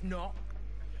 If not,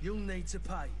 you'll need to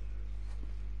pay.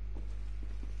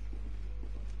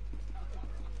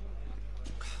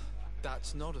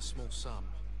 That's not a small sum.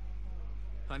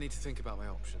 I need to think about my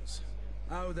options.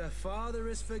 Oh, the father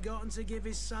has forgotten to give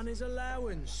his son his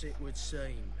allowance, it would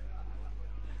seem.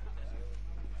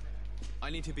 I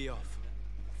need to be off.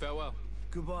 Farewell.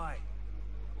 Goodbye.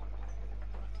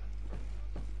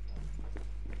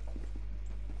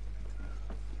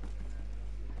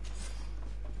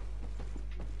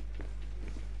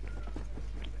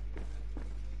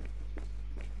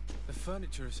 The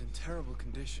furniture is in terrible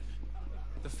condition.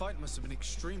 The fight must have been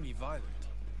extremely violent.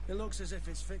 It looks as if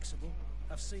it's fixable.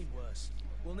 I've seen worse.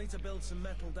 We'll need to build some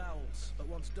metal dowels, but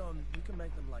once done, we can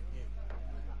make them like new.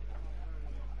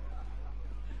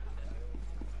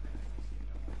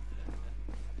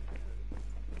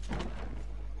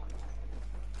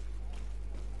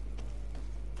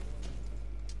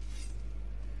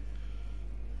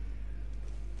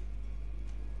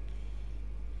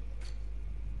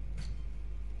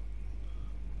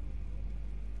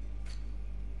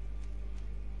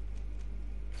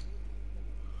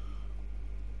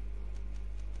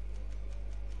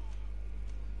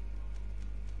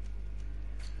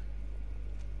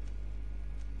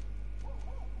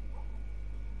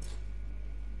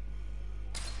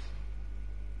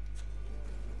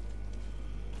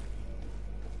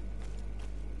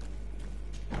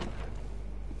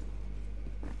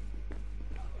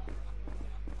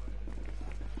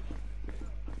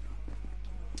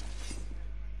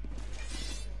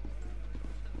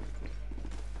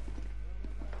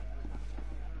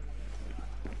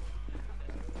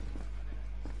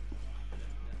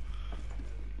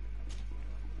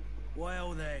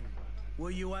 Well then, were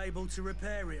you able to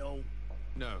repair it all?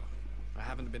 No, I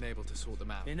haven't been able to sort them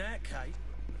out. In that case...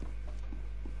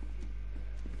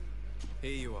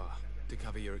 Here you are, to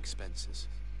cover your expenses.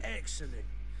 Excellent.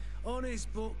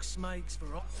 Honest books makes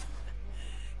for...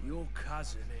 Your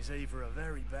cousin is either a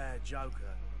very bad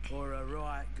joker, or a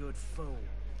right good fool.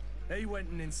 He went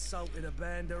and insulted a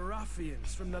band of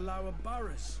ruffians from the lower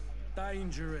boroughs.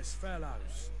 Dangerous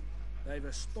fellows. They've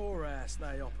a storehouse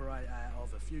they operate out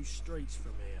of a few streets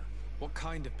from here. What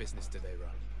kind of business do they run?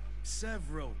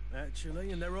 Several,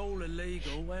 actually, and they're all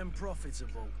illegal and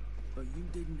profitable. But you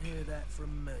didn't hear that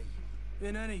from me.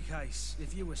 In any case,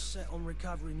 if you were set on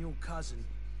recovering your cousin,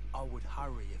 I would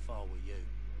hurry if I were you.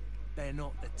 They're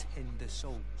not the tender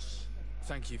sorts.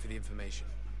 Thank you for the information.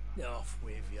 Off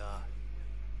with ya.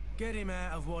 Get him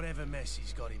out of whatever mess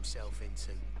he's got himself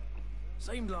into.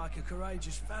 Seemed like a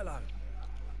courageous fellow.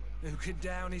 Who could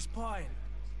down his pint?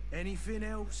 Anything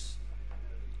else?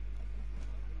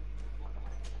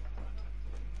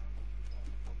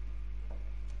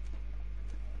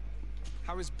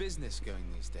 How is business going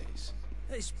these days?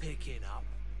 It's picking up.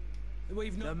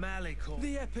 We've not... The Malachor.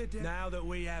 The epidemic. Now that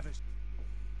we have it...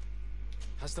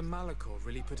 Has the Malachor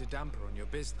really put a damper on your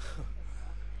business?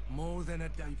 More than a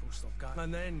day people stop going.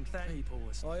 And then people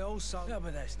was... I also... Yeah,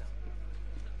 but that's not...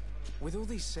 With all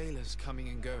these sailors coming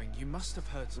and going, you must have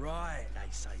heard... Right,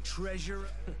 they say treasure...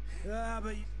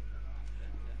 but...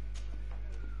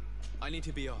 I need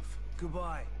to be off.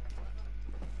 Goodbye.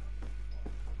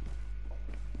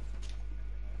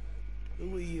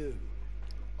 Who are you?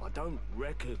 I don't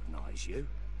recognize you.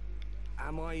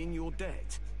 Am I in your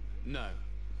debt? No.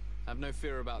 Have no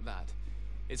fear about that.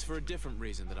 It's for a different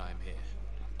reason that I am here.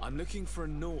 I'm looking for a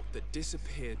Naut that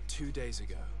disappeared 2 days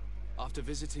ago, after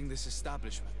visiting this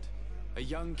establishment. A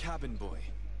young cabin boy.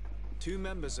 2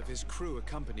 members of his crew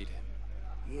accompanied him.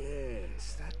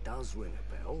 Yes, that does ring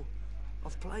a bell.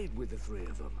 I've played with the 3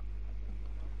 of them.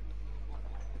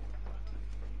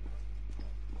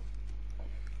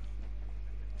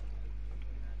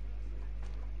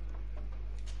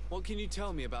 What can you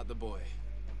tell me about the boy?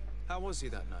 How was he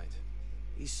that night?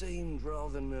 He seemed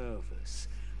rather nervous,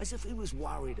 as if he was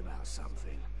worried about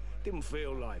something. Didn't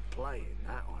feel like playing,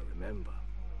 that I remember.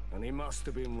 And he must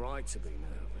have been right to be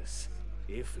nervous,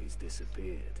 if he's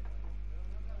disappeared.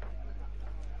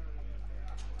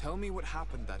 Tell me what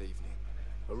happened that evening.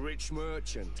 A rich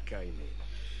merchant came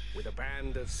in, with a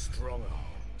band of strong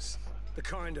arms. The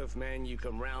kind of men you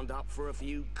can round up for a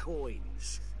few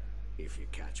coins, if you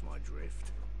catch my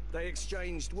drift. They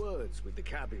exchanged words with the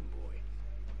cabin boy.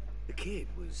 The kid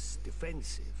was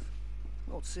defensive,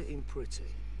 not sitting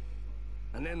pretty.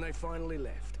 And then they finally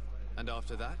left. And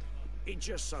after that? It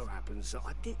just so happens that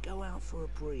I did go out for a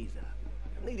breather.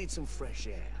 Needed some fresh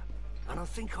air. And I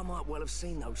think I might well have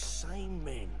seen those same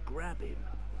men grab him.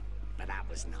 But that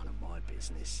was none of my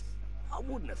business. I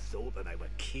wouldn't have thought that they were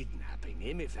kidnapping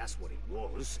him, if that's what it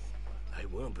was. They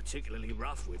weren't particularly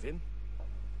rough with him.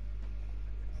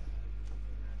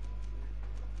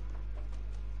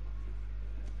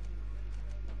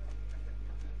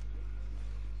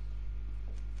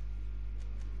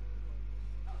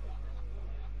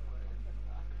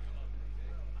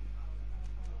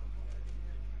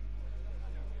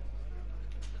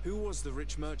 Who was the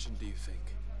rich merchant, do you think?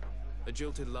 A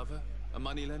jilted lover? A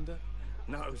moneylender?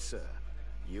 No, sir.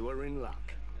 You are in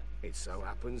luck. It so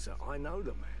happens that I know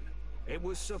the man. It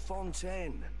was Sir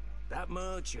Fontaine, that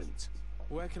merchant.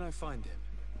 Where can I find him?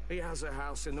 He has a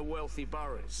house in the wealthy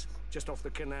boroughs, just off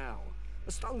the canal.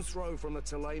 A stone's throw from the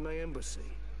Thélème embassy.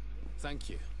 Thank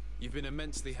you. You've been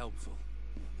immensely helpful.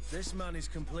 This man is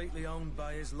completely owned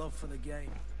by his love for the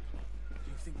game.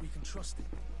 Do you think we can trust him?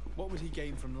 What would he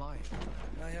gain from lying?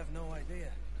 I have no idea.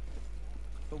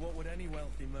 But what would any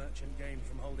wealthy merchant gain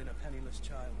from holding a penniless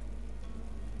child?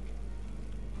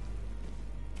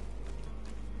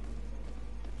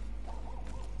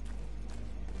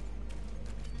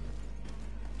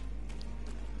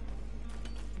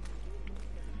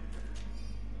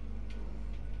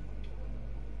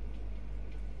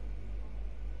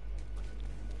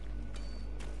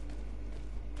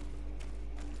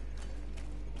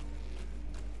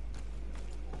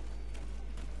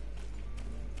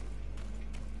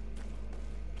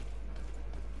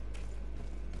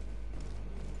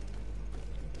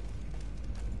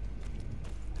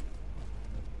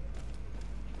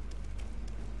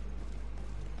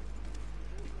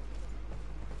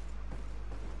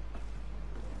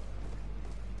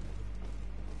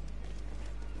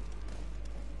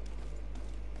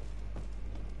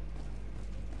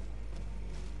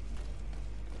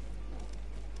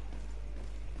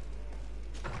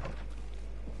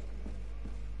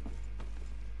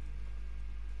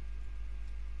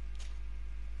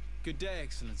 Good day,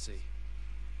 Excellency.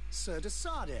 Sir de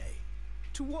Sardet,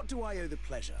 to what do I owe the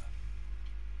pleasure?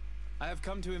 I have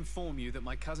come to inform you that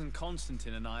my cousin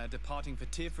Constantine and I are departing for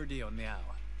Tirfredi on the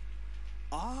hour.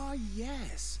 Ah,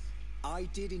 yes. I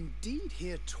did indeed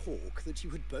hear talk that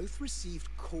you had both received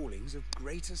callings of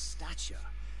greater stature.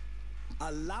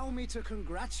 Allow me to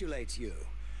congratulate you.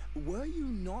 Were you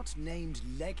not named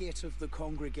legate of the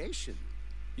congregation?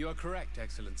 You are correct,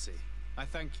 Excellency. I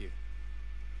thank you.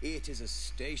 It is a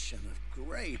station of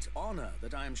great honor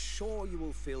that I am sure you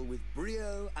will fill with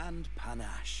brio and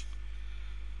panache.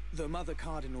 The Mother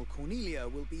Cardinal Cornelia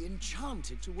will be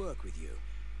enchanted to work with you,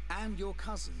 and your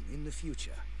cousin in the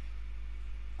future.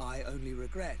 I only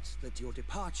regret that your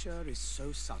departure is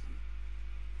so sudden.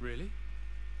 Really?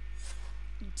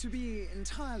 To be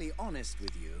entirely honest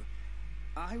with you,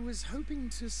 I was hoping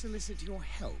to solicit your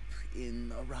help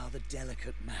in a rather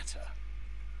delicate matter.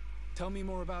 Tell me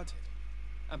more about it.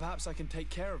 And perhaps I can take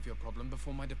care of your problem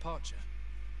before my departure.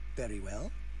 Very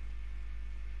well.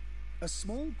 A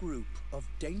small group of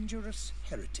dangerous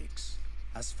heretics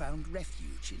has found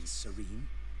refuge in Serene.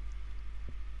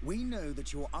 We know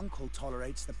that your uncle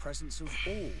tolerates the presence of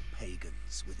all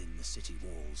pagans within the city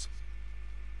walls.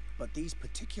 But these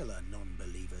particular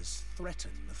non-believers threaten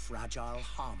the fragile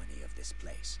harmony of this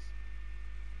place.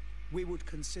 We would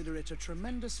consider it a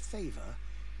tremendous favor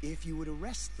if you would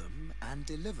arrest them and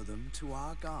deliver them to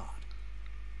our guard.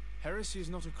 Heresy is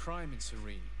not a crime in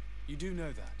Serene. You do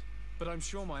know that. But I'm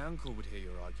sure my uncle would hear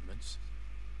your arguments.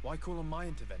 Why call on my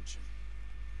intervention?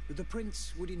 The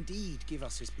prince would indeed give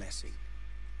us his blessing,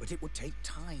 but it would take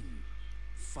time.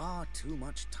 Far too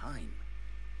much time.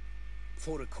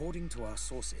 For according to our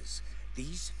sources,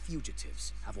 these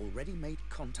fugitives have already made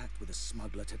contact with a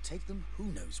smuggler to take them who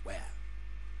knows where.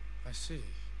 I see.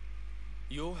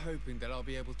 You're hoping that I'll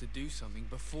be able to do something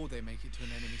before they make it to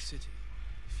an enemy city.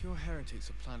 If your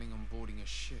heretics are planning on boarding a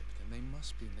ship, then they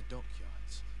must be in the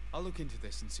dockyards. I'll look into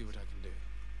this and see what I can do.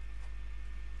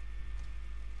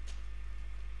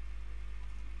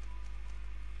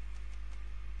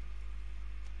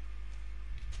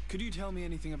 Could you tell me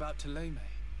anything about Thélème?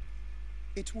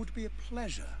 It would be a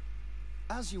pleasure.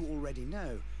 As you already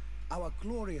know, our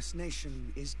glorious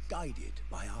nation is guided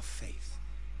by our faith.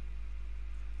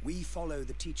 We follow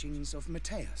the teachings of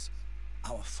Matthias,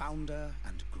 our founder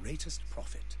and greatest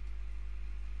prophet,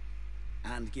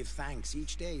 and give thanks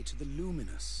each day to the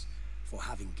Luminous for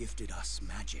having gifted us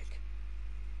magic.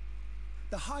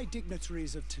 The high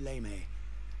dignitaries of Thélème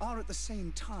are at the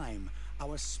same time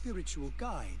our spiritual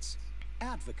guides,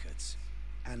 advocates,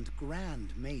 and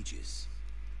grand mages.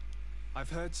 I've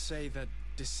heard say that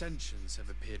dissensions have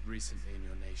appeared recently in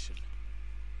your nation.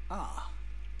 Ah,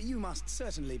 you must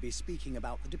certainly be speaking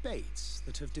about the debates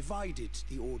that have divided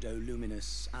the Ordo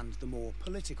Luminous and the more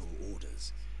political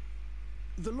orders.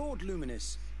 The Lord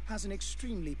Luminous has an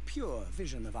extremely pure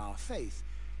vision of our faith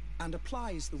and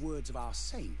applies the words of our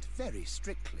saint very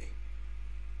strictly.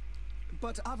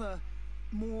 But other,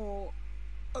 more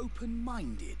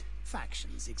open-minded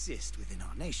factions exist within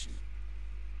our nation.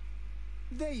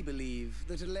 They believe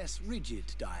that a less rigid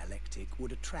dialectic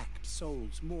would attract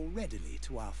souls more readily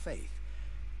to our faith.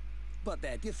 But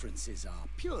their differences are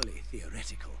purely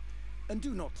theoretical, and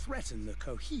do not threaten the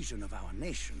cohesion of our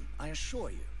nation, I assure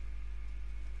you.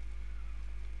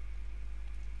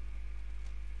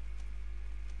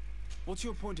 What's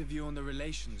your point of view on the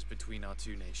relations between our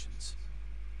two nations?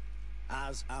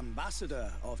 As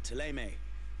ambassador of Thélème,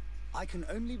 I can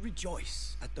only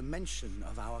rejoice at the mention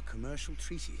of our commercial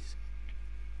treaties.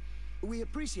 We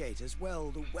appreciate as well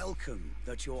the welcome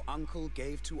that your uncle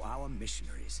gave to our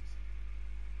missionaries.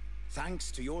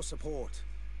 Thanks to your support,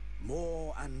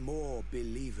 more and more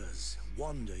believers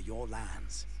wander your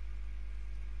lands.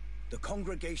 The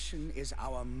congregation is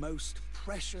our most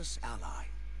precious ally.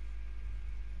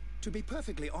 To be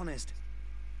perfectly honest,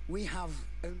 we have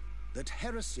that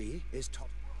heresy is top.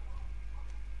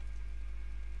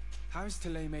 How is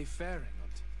Thélème faring,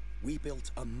 Aunt? We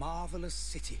built a marvelous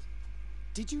city.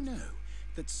 Did you know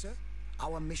that,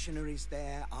 our missionaries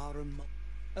there are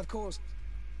Of course,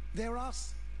 there are,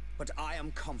 but I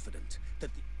am confident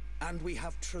that and we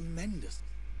have tremendous...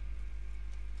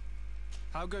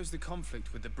 How goes the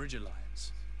conflict with the Bridge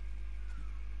Alliance?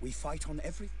 We fight on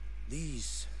every...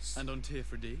 These... And on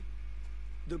Tirfredi?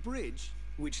 The bridge,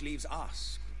 which leaves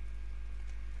us...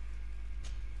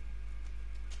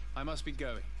 I must be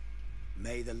going.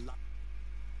 May the luck...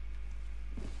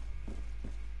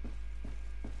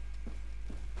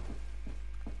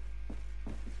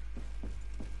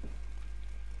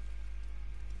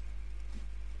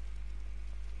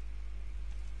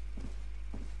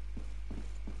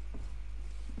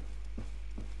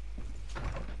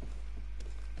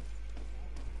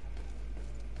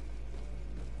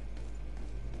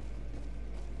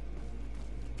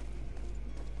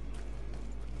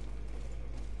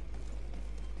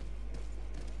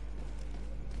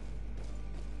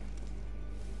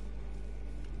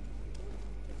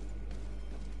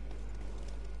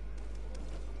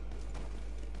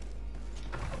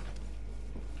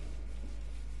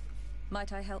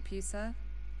 Might I help you, sir?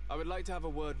 I would like to have a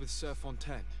word with Sir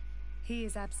Fontaine. He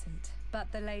is absent,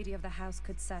 but the lady of the house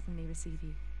could certainly receive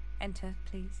you. Enter,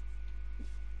 please.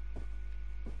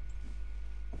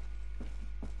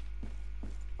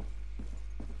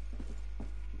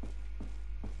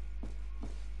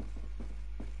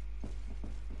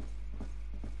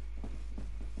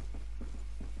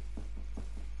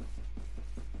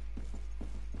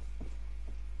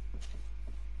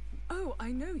 Oh,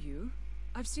 I know you.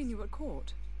 I've seen you at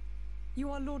court.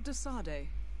 You are Lord de Sardet.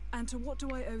 And to what do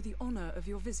I owe the honor of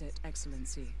your visit,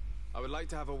 Excellency? I would like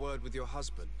to have a word with your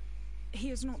husband. He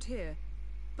is not here,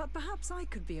 but perhaps I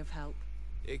could be of help.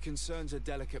 It concerns a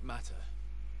delicate matter.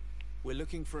 We're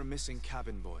looking for a missing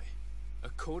cabin boy.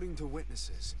 According to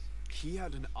witnesses, he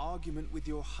had an argument with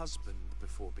your husband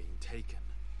before being taken.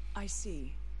 I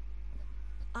see.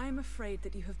 I am afraid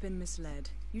that you have been misled.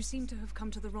 You seem to have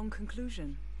come to the wrong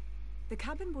conclusion. The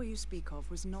cabin boy you speak of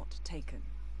was not taken.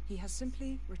 He has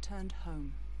simply returned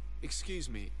home. Excuse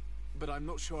me, but I'm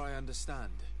not sure I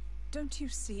understand. Don't you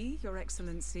see, Your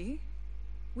Excellency?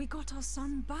 We got our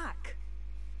son back.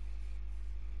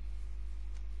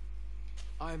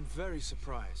 I am very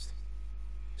surprised.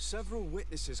 Several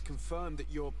witnesses confirmed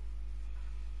that your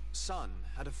son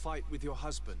had a fight with your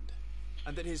husband,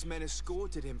 and that his men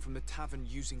escorted him from the tavern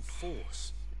using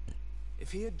force.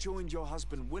 If he had joined your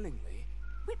husband willingly...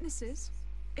 Witnesses?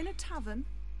 In a tavern?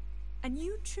 And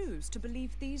you choose to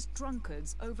believe these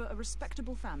drunkards over a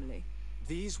respectable family?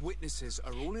 These witnesses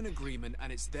are all in agreement,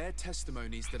 and it's their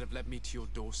testimonies that have led me to your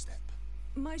doorstep.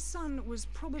 My son was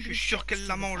probably... Je suis sûr qu'elle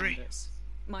l'a mangé.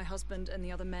 My husband and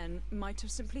the other men might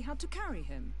have simply had to carry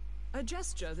him. A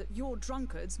gesture that your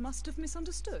drunkards must have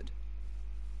misunderstood.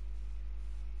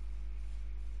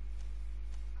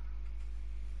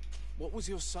 What was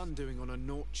your son doing on a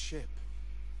Naut ship?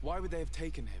 Why would they have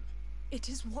taken him? It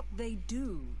is what they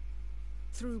do.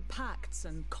 Through pacts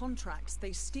and contracts,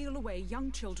 they steal away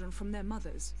young children from their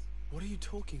mothers. What are you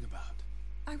talking about?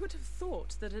 I would have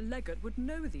thought that a legate would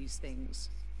know these things.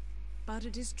 But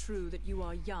it is true that you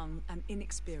are young and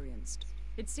inexperienced.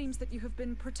 It seems that you have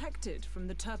been protected from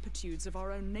the turpitudes of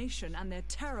our own nation and their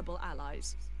terrible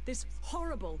allies. This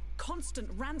horrible, constant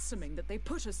ransoming that they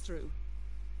put us through.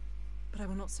 But I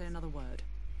will not say another word.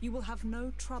 You will have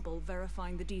no trouble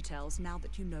verifying the details now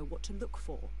that you know what to look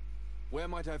for. Where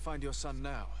might I find your son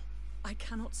now? I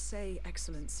cannot say,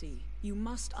 Excellency. You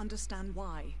must understand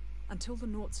why. Until the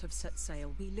Nauts have set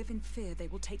sail, we live in fear they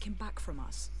will take him back from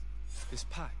us. This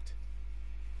pact?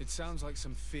 It sounds like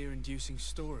some fear-inducing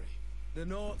story. The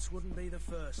Nauts wouldn't be the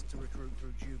first to recruit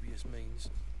through dubious means.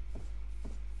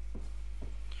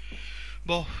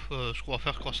 Bon, ce qu'on va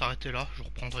faire, c'est qu'on va s'arrêter là. Je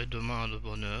reprendrai demain de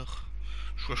bonne heure.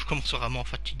 Je commence vraiment à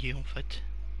fatiguer en fait.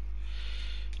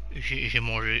 J'ai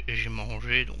mangé,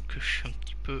 donc j'ai un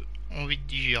petit peu envie de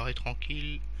digérer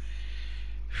tranquille.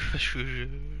 Parce que je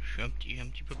suis un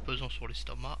petit peu pesant sur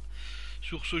l'estomac.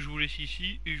 Sur ce, je vous laisse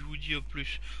ici et je vous dis à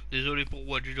plus. Désolé pour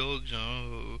Watch Dogs,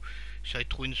 hein, j'essaie de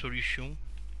trouver une solution.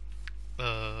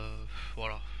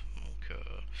 Voilà. Donc,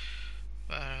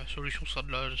 la solution sera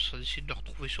d'essayer de le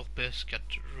retrouver sur PS4.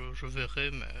 Je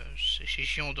verrai, mais c'est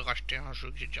chiant de racheter un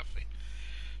jeu que j'ai déjà fait.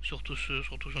 Surtout sur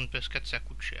une PS4, ça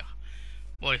coûte cher.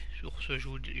 Bon allez, sur ce, je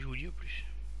vous dis à plus.